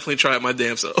 I'll definitely try it my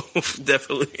damn self.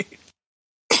 Definitely.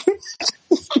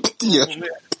 Yeah, Oh, man.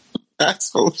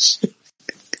 that's so shit.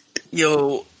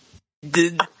 Yo,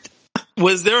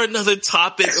 was there another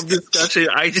topic of discussion?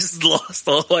 I just lost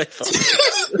all I thought.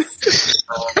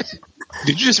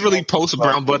 Did you just really post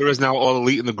brown butter is now all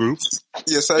elite in the group?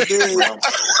 Yes, I did.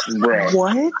 Bruh.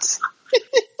 What?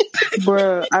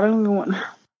 Bruh, I don't even want.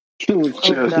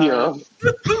 God. Yo.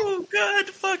 Oh God,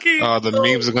 fucking. The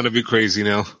memes are gonna be crazy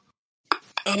now.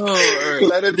 Oh, all right.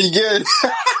 Let it begin.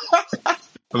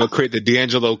 I'm gonna create the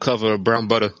D'Angelo cover of brown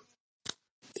butter.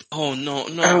 Oh no.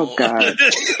 Oh God.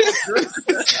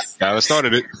 Yeah, I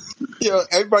started it. Yo,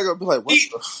 everybody gonna be like, "What You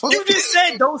the fuck?" you just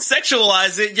said don't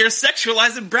sexualize it. You're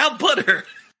sexualizing brown butter.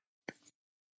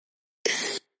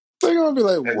 They're gonna be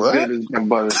like, As "What?" good as the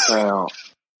butter sound.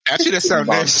 Actually, that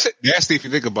sounds nasty if you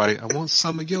think about it. I want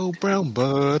some of your brown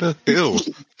butter. Ew.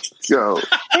 Yo,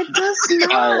 It does all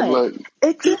right, not. look.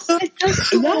 It just.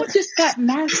 Y'all just got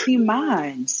nasty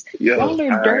minds. Yo, Y'all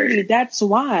are all dirty. right. That's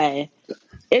why.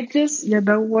 It just. You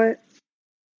know what?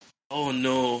 Oh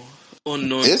no. Oh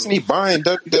no! Disney buying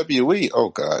WWE? Oh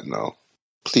God, no!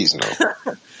 Please no.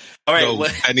 All right, No,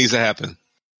 that needs to happen,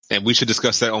 and we should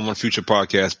discuss that on one future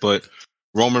podcast. But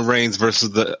Roman Reigns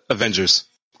versus the Avengers,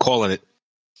 calling it.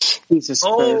 Jesus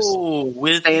Christ. Oh,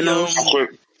 with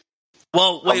the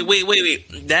well,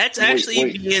 wait. That's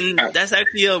actually that's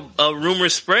actually a rumor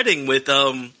spreading with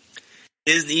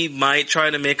Disney might try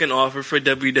to make an offer for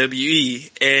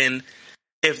WWE, and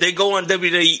if they go on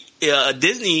WWE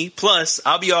Disney Plus,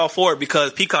 I'll be all for it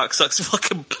because Peacock sucks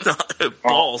fucking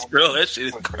balls, bro. That shit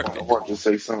is garbage. I want to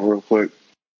say something real quick.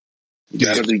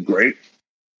 That'd be great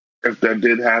if that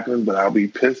did happen, but I'll be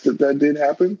pissed if that did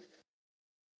happen.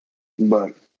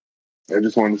 But I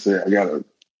just wanted to say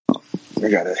I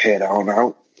gotta head on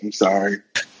out. I'm sorry.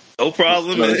 No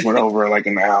problem. I just went over like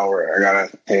an hour. I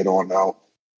gotta head on out.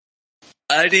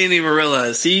 I didn't even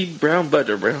realize. See, brown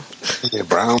butter, bro. Yeah,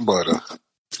 brown butter.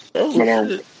 Oh,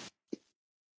 But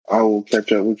I will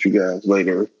catch up with you guys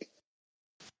later.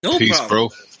 no Peace, problem. bro.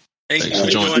 Thank Thanks you for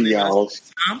for joining. joining Y'all.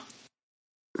 us.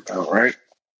 All right.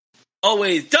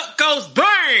 Always, duck goes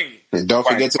bang. And don't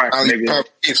forget to Quack, nigga.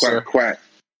 sir. Quack.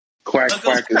 Quack Duck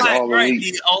goes is quack, all right? elite.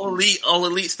 He's all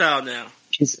elite style now.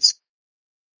 Jesus.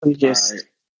 We just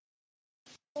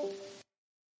All right.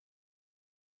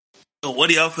 So what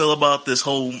do y'all feel about this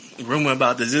whole rumor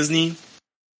about the Disney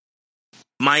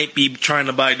might be trying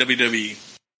to buy WWE?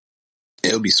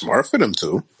 It'll be smart for them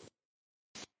too.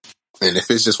 And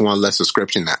if it's just one less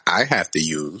subscription that I have to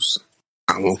use,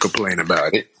 I won't complain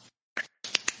about it.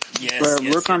 Yes,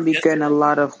 Bruh, we're gonna be getting a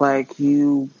lot of like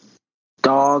you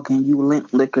dog and you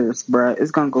lint lickers, bruh. It's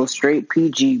gonna go straight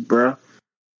PG, bruh.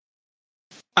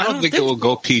 I don't think it will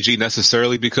go PG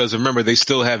necessarily because remember they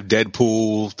still have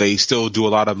Deadpool. They still do a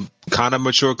lot of kind of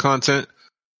mature content.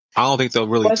 I don't think they'll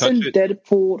really Wasn't touch it.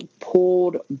 Deadpool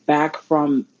pulled back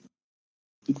from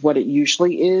what it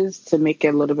usually is to make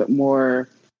it a little bit more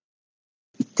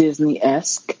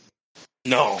Disney-esque?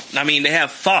 No, I mean they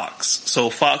have Fox, so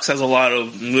Fox has a lot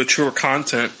of mature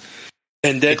content,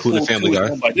 and Deadpool Including Family 2 is Guy.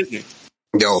 owned by Disney.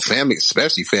 Yo, Family,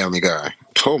 especially Family Guy.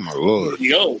 Oh my Lord.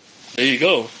 There you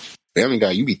go. Family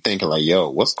Guy, you be thinking like,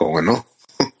 yo, what's going on?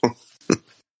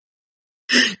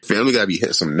 Family Guy be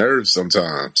hit some nerves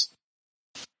sometimes.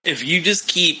 If you can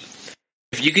keep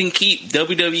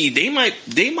WWE, they might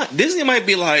Disney might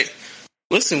be like,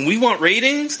 listen, we want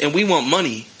ratings and we want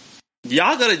money.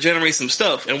 Y'all gotta generate some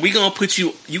stuff, and we gonna put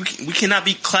we cannot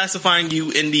be classifying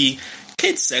you in the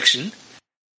kids section.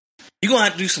 You gonna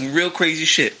have to do some real crazy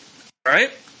shit, right?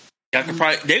 Y'all can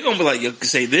probably they're gonna be like, you can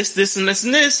say this, and this,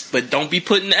 and this, but don't be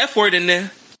putting the F word in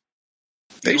there.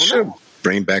 They should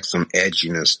bring back some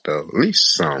edginess though, at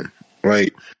least some.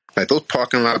 Like those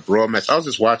parking lot brawl match. I was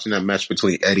just watching that match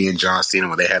between Eddie and John Cena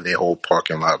when they had their whole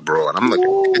parking lot brawl, and I'm like,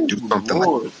 they could do something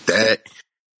like that.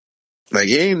 Like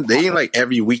they ain't like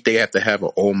every week they have to have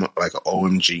an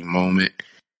OMG moment.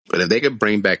 But if they could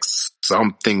bring back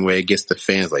something where it gets the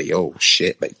fans like, yo,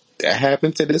 shit, like that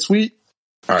happened to this week.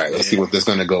 All right, let's see what that's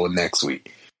gonna go next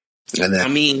week. And then, I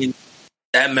mean,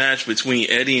 that match between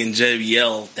Eddie and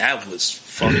JBL, that was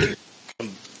fucking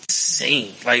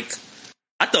insane. Like,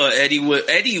 I thought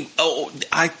Eddie. Oh,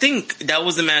 I think that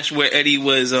was the match where Eddie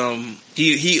was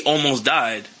he almost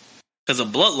died because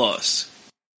of blood loss.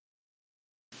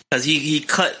 Because he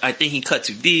cut, I think he cut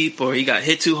too deep or he got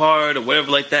hit too hard or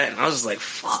whatever like that. And I was just like,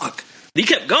 fuck. He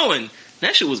kept going.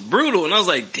 That shit was brutal. And I was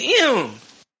like, damn.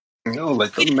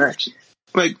 like the match.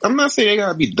 Like, I'm not saying they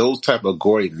gotta be those type of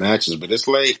gory matches, but it's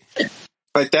like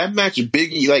that match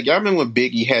Biggie, like, y'all remember when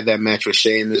Biggie had that match with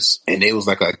Sheamus and it was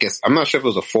like, I guess, I'm not sure if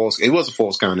it was a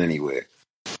false count anywhere.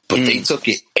 But they took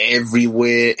it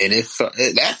everywhere and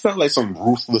that felt like some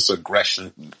ruthless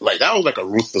aggression. Like, that was like a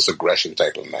ruthless aggression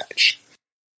type of match.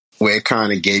 Where it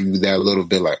kind of gave you that little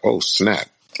bit like, oh snap,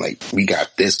 like we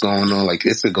got this going on, like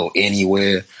this could go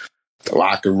anywhere. The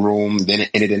locker room, then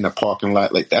it ended in the parking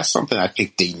lot. Like that's something I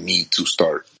think they need to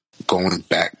start going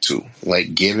back to,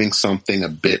 like giving something a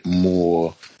bit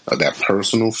more of that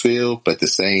personal feel, but at the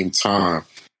same time,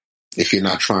 if you're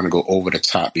not trying to go over the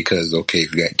top because, okay,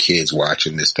 if you got kids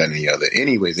watching this, that, and the other.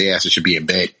 Anyways, they ass should be in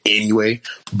bed anyway,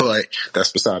 but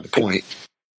that's beside the point.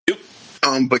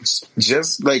 But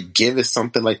just like give it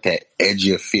something like that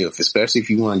edgier feel, especially if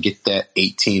you want to get that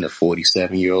 18 to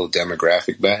 47-year-old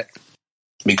demographic back.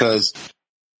 Because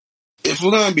if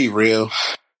we're gonna be real,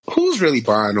 who's really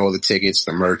buying all the tickets,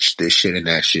 the merch, this shit and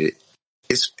that shit?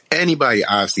 It's anybody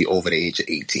obviously over the age of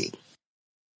 18,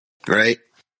 right?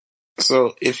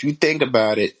 So if you think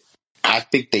about it, I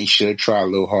think they should try a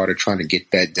little harder trying to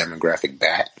get that demographic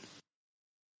back.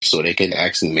 So they can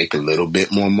actually make a little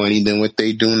bit more money than what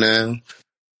they do now.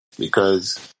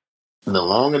 Because the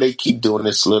longer they keep doing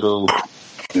this little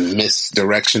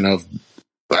misdirection of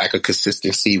lack of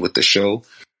consistency with the show,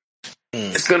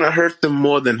 it's going to hurt them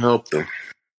more than help them.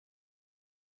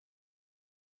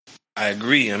 I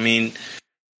agree. I mean,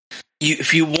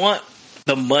 if you want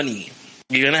the money,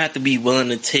 you're going to have to be willing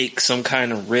to take some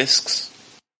kind of risks.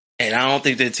 And I don't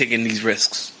think they're taking these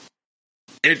risks.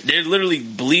 They're literally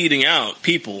bleeding out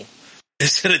people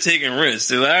instead of taking risks.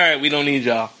 They're like, all right, we don't need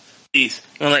y'all. Peace.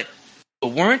 And I'm like,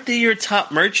 but weren't they your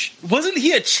top merch? Wasn't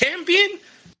he a champion?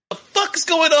 The fuck is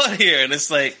going on here? And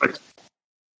it's like,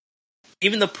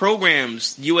 even the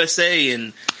programs, USA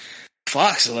and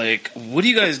Fox, are like, what are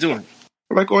you guys doing?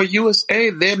 Like on USA,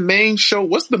 their main show,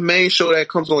 what's the main show that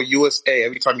comes on USA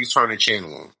every time you turn the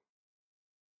channel on?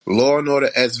 Law and Order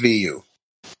SVU.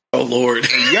 Oh, Lord.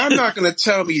 And y'all not going to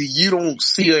tell me you don't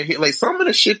see a hit. Like, some of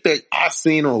the shit that I've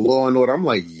seen on Law and Order, I'm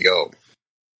like, yo,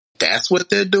 that's what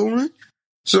they're doing?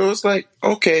 So it's like,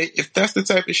 okay, if that's the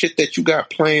type of shit that you got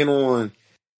playing on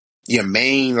your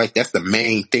main, like, that's the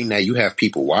main thing that you have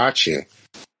people watching.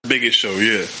 Biggest show,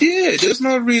 yeah. Yeah, there's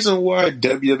no reason why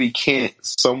WWE can't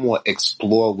somewhat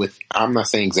explore with, I'm not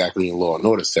saying exactly in Law and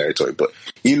Order territory, but,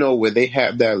 you know, where they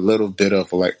have that little bit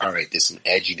of like, all right, there's some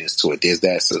edginess to it. There's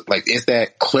that, so, like, it's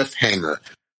that cliffhanger.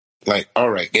 Like,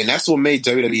 all right. And that's what made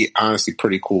WWE honestly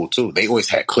pretty cool, too. They always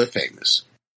had cliffhangers.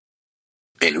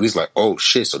 And it was like, oh,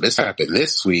 shit, so this happened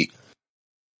this week.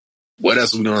 What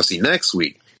else are we going to see next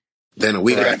week? Then a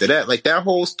week after that, like, that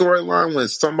whole storyline when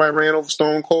somebody ran over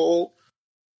Stone Cold,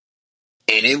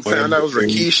 and they found out it was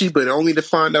Rikishi, but only to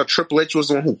find out Triple H was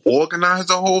the one who organized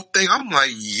the whole thing. I'm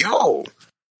like, yo.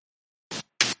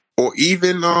 Or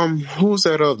even, who's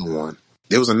that other one?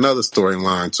 There was another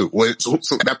storyline too.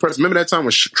 So that person, remember that time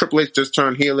when Triple H just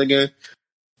turned heel again?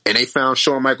 And they found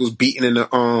Shawn Michaels beaten in the,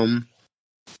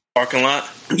 parking lot?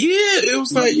 Yeah, it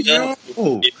was like,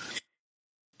 yo.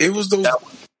 It was those,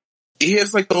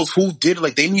 it's like those who did it.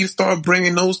 Like, they need to start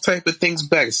bringing those type of things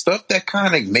back. Stuff that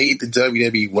kind of made the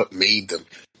WWE what made them.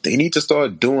 They need to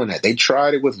start doing that. They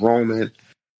tried it with Roman.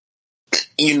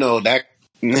 You know, that,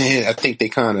 I think they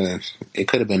kind of, it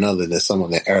could have been other than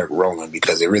someone than Eric Rowan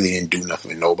because they really didn't do nothing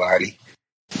with nobody.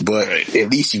 But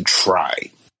at least you tried.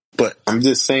 But I'm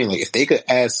just saying, like, if they could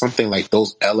add something like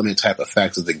those element type of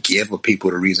factors to give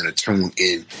people the reason to tune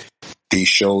in these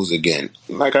shows again.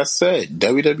 Like I said,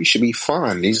 WWE should be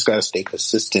fine. They just got to stay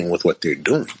consistent with what they're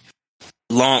doing.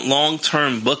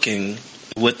 Long-term booking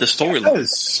with the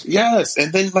storyline. Yes.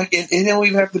 And then, like, it don't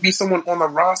even have to be someone on the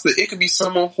roster. It could be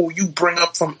someone who you bring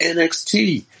up from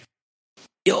NXT.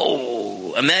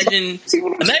 Yo, imagine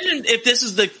if this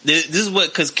is what,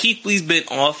 because Keith Lee's been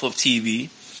off of TV,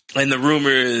 and the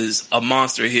rumor is a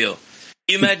monster heel. Can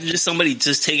you imagine just somebody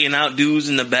just taking out dudes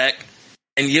in the back?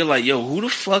 And you're like, yo, who the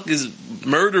fuck is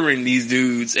murdering these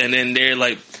dudes? And then they're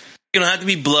like, you don't have to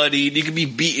be bloodied. You can be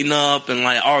beaten up and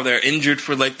like, oh, they're injured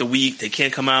for like the week. They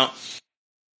can't come out.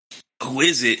 Who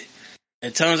is it?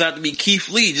 It turns out to be Keith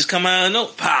Lee. Just come out and no,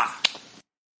 pa.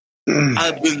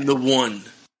 I've been the one.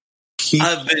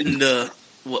 I've been the.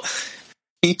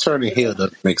 He turning heel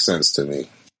doesn't make sense to me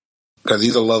because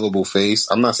he's a lovable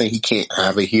face. I'm not saying he can't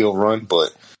have a heel run,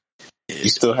 but you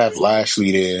still have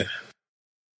Lashley there.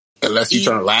 Unless you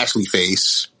turn Lashley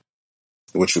face,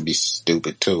 which would be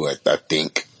stupid too, I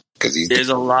think, because there's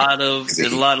a lot of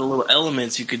little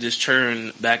elements you could just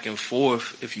turn back and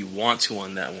forth if you want to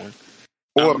on that one.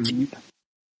 Or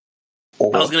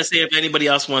I was gonna say if anybody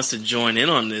else wants to join in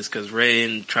on this, because Ray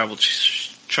and Tribal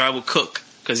Cook,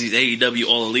 because he's AEW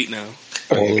All Elite now.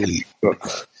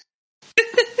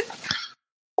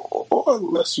 Or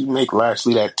unless you make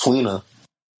Lashley that tweener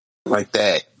like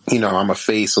that. You know, I'm a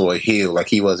face or a heel, like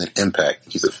he was in Impact.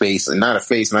 He's a face, and not a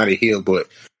face, not a heel, but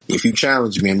if you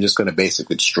challenge me, I'm just going to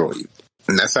basically destroy you.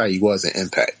 And that's how he was in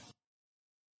Impact.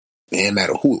 It didn't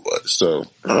matter who it was. So,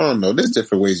 I don't know. There's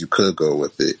different ways you could go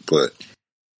with it, but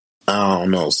I don't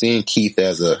know. Seeing Keith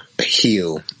as a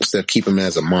heel instead of keeping him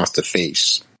as a monster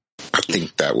face, I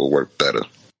think that will work better.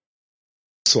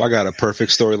 So I got a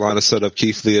perfect storyline to set up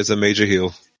Keith Lee as a major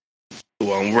heel.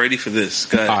 Well, I'm ready for this.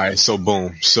 Go ahead. All right, so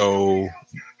boom. So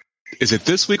is it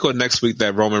this week or next week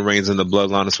that Roman Reigns and the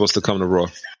Bloodline are supposed to come to Raw?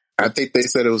 I think they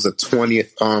said it was the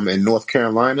 20th in North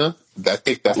Carolina. I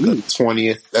think that's the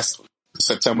 20th. That's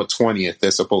September 20th.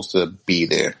 They're supposed to be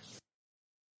there.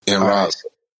 In Raleigh.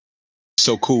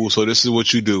 So cool. So this is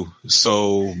what you do.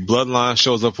 So Bloodline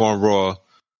shows up on Raw,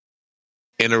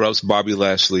 interrupts Bobby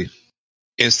Lashley.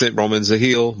 Instant Roman's a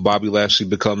heel. Bobby Lashley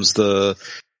becomes the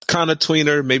kind of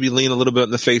tweener, maybe lean a little bit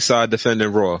on the face side,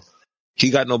 defending Raw. He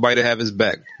got nobody to have his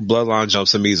back. Bloodline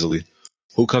jumps him easily.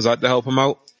 Who comes out to help him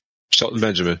out? Shelton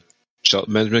Benjamin.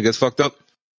 Shelton Benjamin gets fucked up.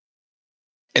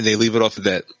 and they leave it off at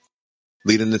that.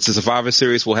 Leading into Survivor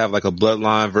Series, we'll have like a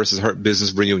Bloodline versus Hurt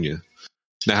Business reunion.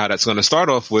 Now, how that's going to start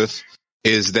off with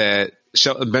is that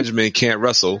Shelton Benjamin can't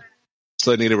wrestle,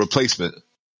 so they need a replacement.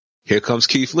 Here comes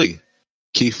Keith Lee.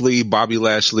 Keith Lee, Bobby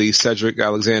Lashley, Cedric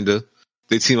Alexander.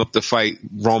 They team up to fight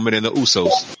Roman and the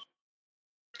Usos.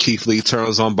 Keith Lee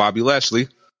turns on Bobby Lashley.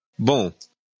 Boom.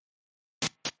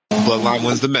 Bloodline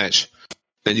wins the match.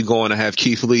 Then you go on to have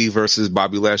Keith Lee versus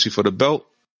Bobby Lashley for the belt.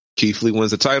 Keith Lee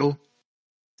wins the title.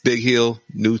 Big heel,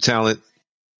 new talent.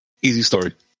 Easy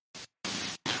story.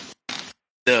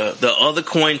 The other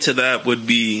coin to that would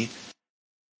be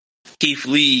Keith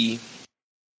Lee,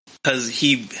 because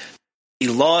he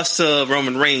lost to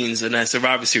Roman Reigns in that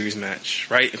Survivor Series match,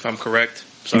 right? If I'm correct.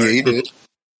 Sorry. Yeah, he did.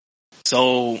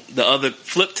 So the other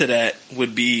flip to that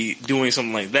would be doing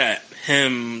something like that.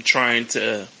 Him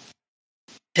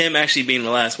actually being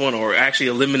the last one, or actually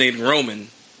eliminating Roman,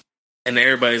 and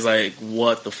everybody's like,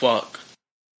 "What the fuck?"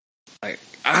 Like,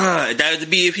 that would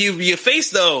be if you be a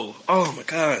face though. Oh my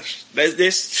gosh,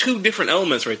 there's two different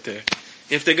elements right there.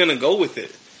 If they're gonna go with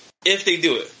it, if they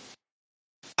do it,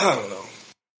 I don't know.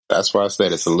 That's why I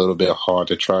said it's a little bit hard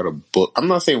to try to book. I'm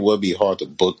not saying it would be hard to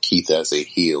book Keith as a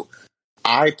heel.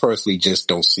 I personally just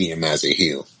don't see him as a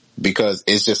heel because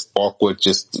it's just awkward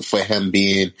just for him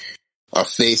being a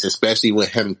face, especially with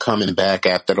him coming back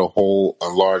after the whole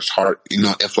enlarged heart,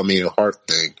 inflamed heart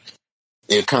thing.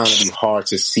 It'd kind of be hard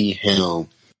to see him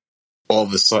all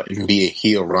of a sudden be a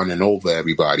heel running over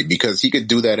everybody because he could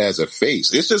do that as a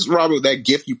face. It's just, Robert, that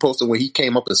gif you posted when he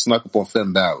came up and snuck up on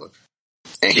Finn Balor.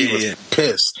 And he was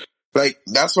pissed. Like,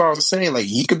 that's what I was saying. Like,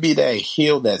 he could be that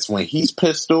heel that's when he's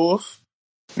pissed off.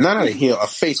 Not a heel, a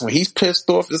face. When he's pissed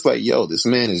off, it's like, yo, this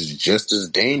man is just as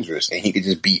dangerous. And he could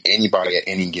just beat anybody at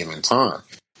any given time.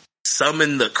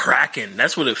 Summon the Kraken.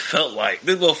 That's what it felt like.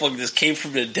 This motherfucker just came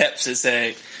from the depths and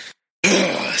said,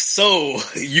 so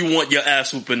you want your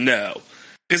ass whooping now?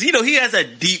 Because he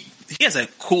has a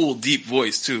cool deep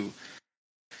voice too,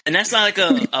 and that's not like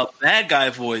a bad guy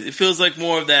voice. It feels like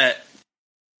more of that.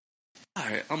 All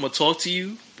right, I'm gonna talk to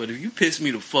you, but if you piss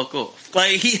me the fuck off,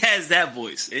 like he has that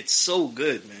voice. It's so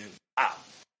good, man. Wow.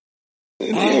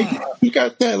 He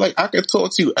got that. Like, I could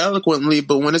talk to you eloquently,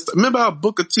 but remember how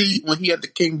Booker T, when he had the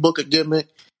King Booker gimmick?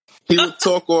 He would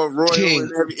talk on Royal King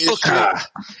and every issue.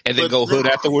 And then go hood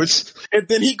afterwards. And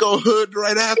then he go hood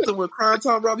right after when Crying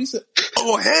Time Rob. He said,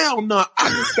 oh, hell no. I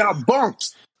just got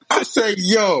bumped. I said,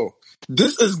 yo,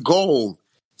 this is gold.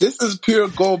 This is pure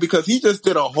gold because he just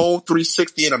did a whole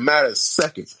 360 in a matter of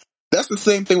seconds. That's the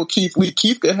same thing with Keith Lee.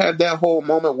 Keith could have that whole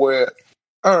moment where,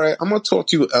 all right, I'm going to talk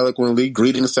to you eloquently,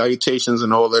 greetings, salutations,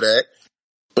 and all of that.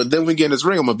 But then we get in this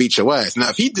ring, I'm going to beat your ass. Now,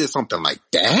 if he did something like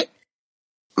that,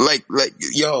 like,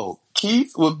 yo,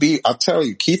 Keith would be, I'll tell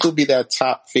you, Keith would be that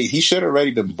top face. He should have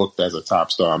already been booked as a top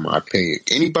star, in my opinion.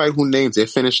 Anybody who names their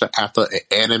finisher after an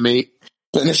anime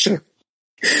finisher,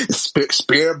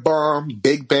 Spirit Bomb,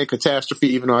 Big Bang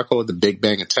Catastrophe, even though I call it the Big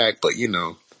Bang Attack, but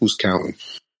who's counting?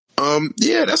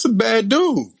 Yeah, that's a bad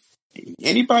dude.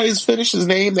 Anybody's finisher's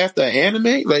named after an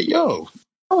anime, like, yo,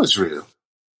 that was real.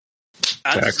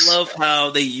 I just love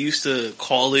how they used to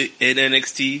call it in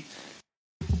NXT.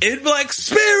 It'd be like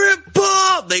Spirit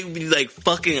Bomb. They'd be like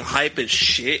fucking hype as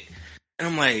shit, and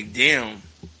I'm like, damn,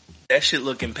 that shit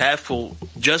look impactful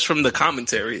just from the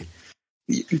commentary.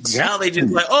 Exactly. Now they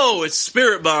just like, oh, it's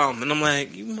Spirit Bomb, and I'm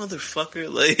like, you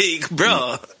motherfucker, like,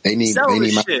 bro. They need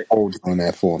Michael Cole on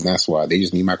that for them. That's why they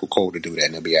just need Michael Cole to do that,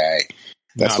 and they'll be all right.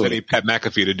 They need Pat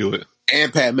McAfee to do it.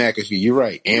 And Pat McAfee, you're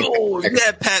right. And you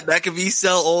had Pat McAfee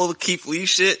sell all the Keith Lee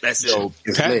shit. That's it.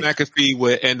 Pat McAfee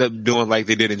would end up doing like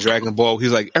they did in Dragon Ball.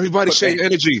 He's like, everybody share your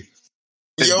energy.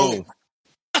 And boom.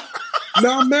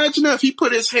 Now imagine if he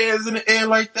put his hands in the air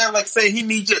like that, like say he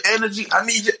needs your energy. I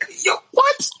need your. Yo,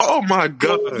 what? Oh my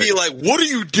god! Be like, what are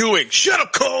you doing? Shut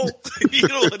up, Cole. You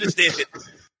don't understand it.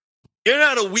 You're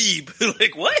not a weeb.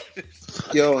 Like what?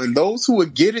 Yo, and those who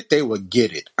would get it, they would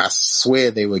get it. I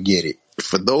swear they would get it.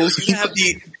 For those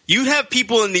you'd have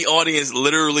people in the audience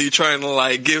literally trying to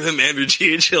like give him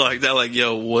energy and shit like that. Like,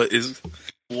 yo, what is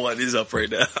up right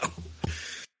now?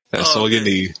 That's all you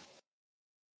need.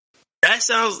 That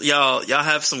sounds y'all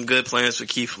have some good plans for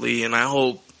Keith Lee, and I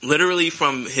hope literally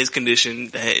from his condition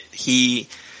that we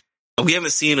haven't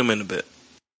seen him in a bit.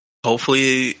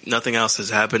 Hopefully nothing else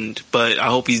has happened, but I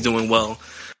hope he's doing well.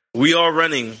 We are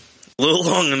running a little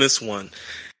long on this one,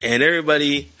 and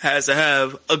everybody has to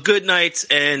have a good night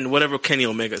and whatever Kenny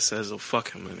Omega says. Oh,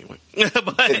 fuck him anyway. But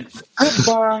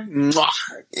goodbye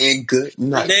and good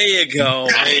night. There you go.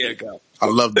 There you go. I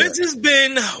love that. This has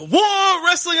been War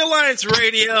Wrestling Alliance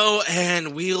Radio,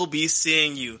 and we'll be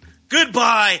seeing you.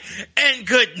 Goodbye and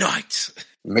good night.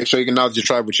 Make sure you acknowledge your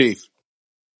tribal chief.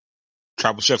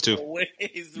 Tribal chef too. Always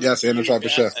Yes, and the you tribal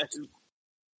chef. guys.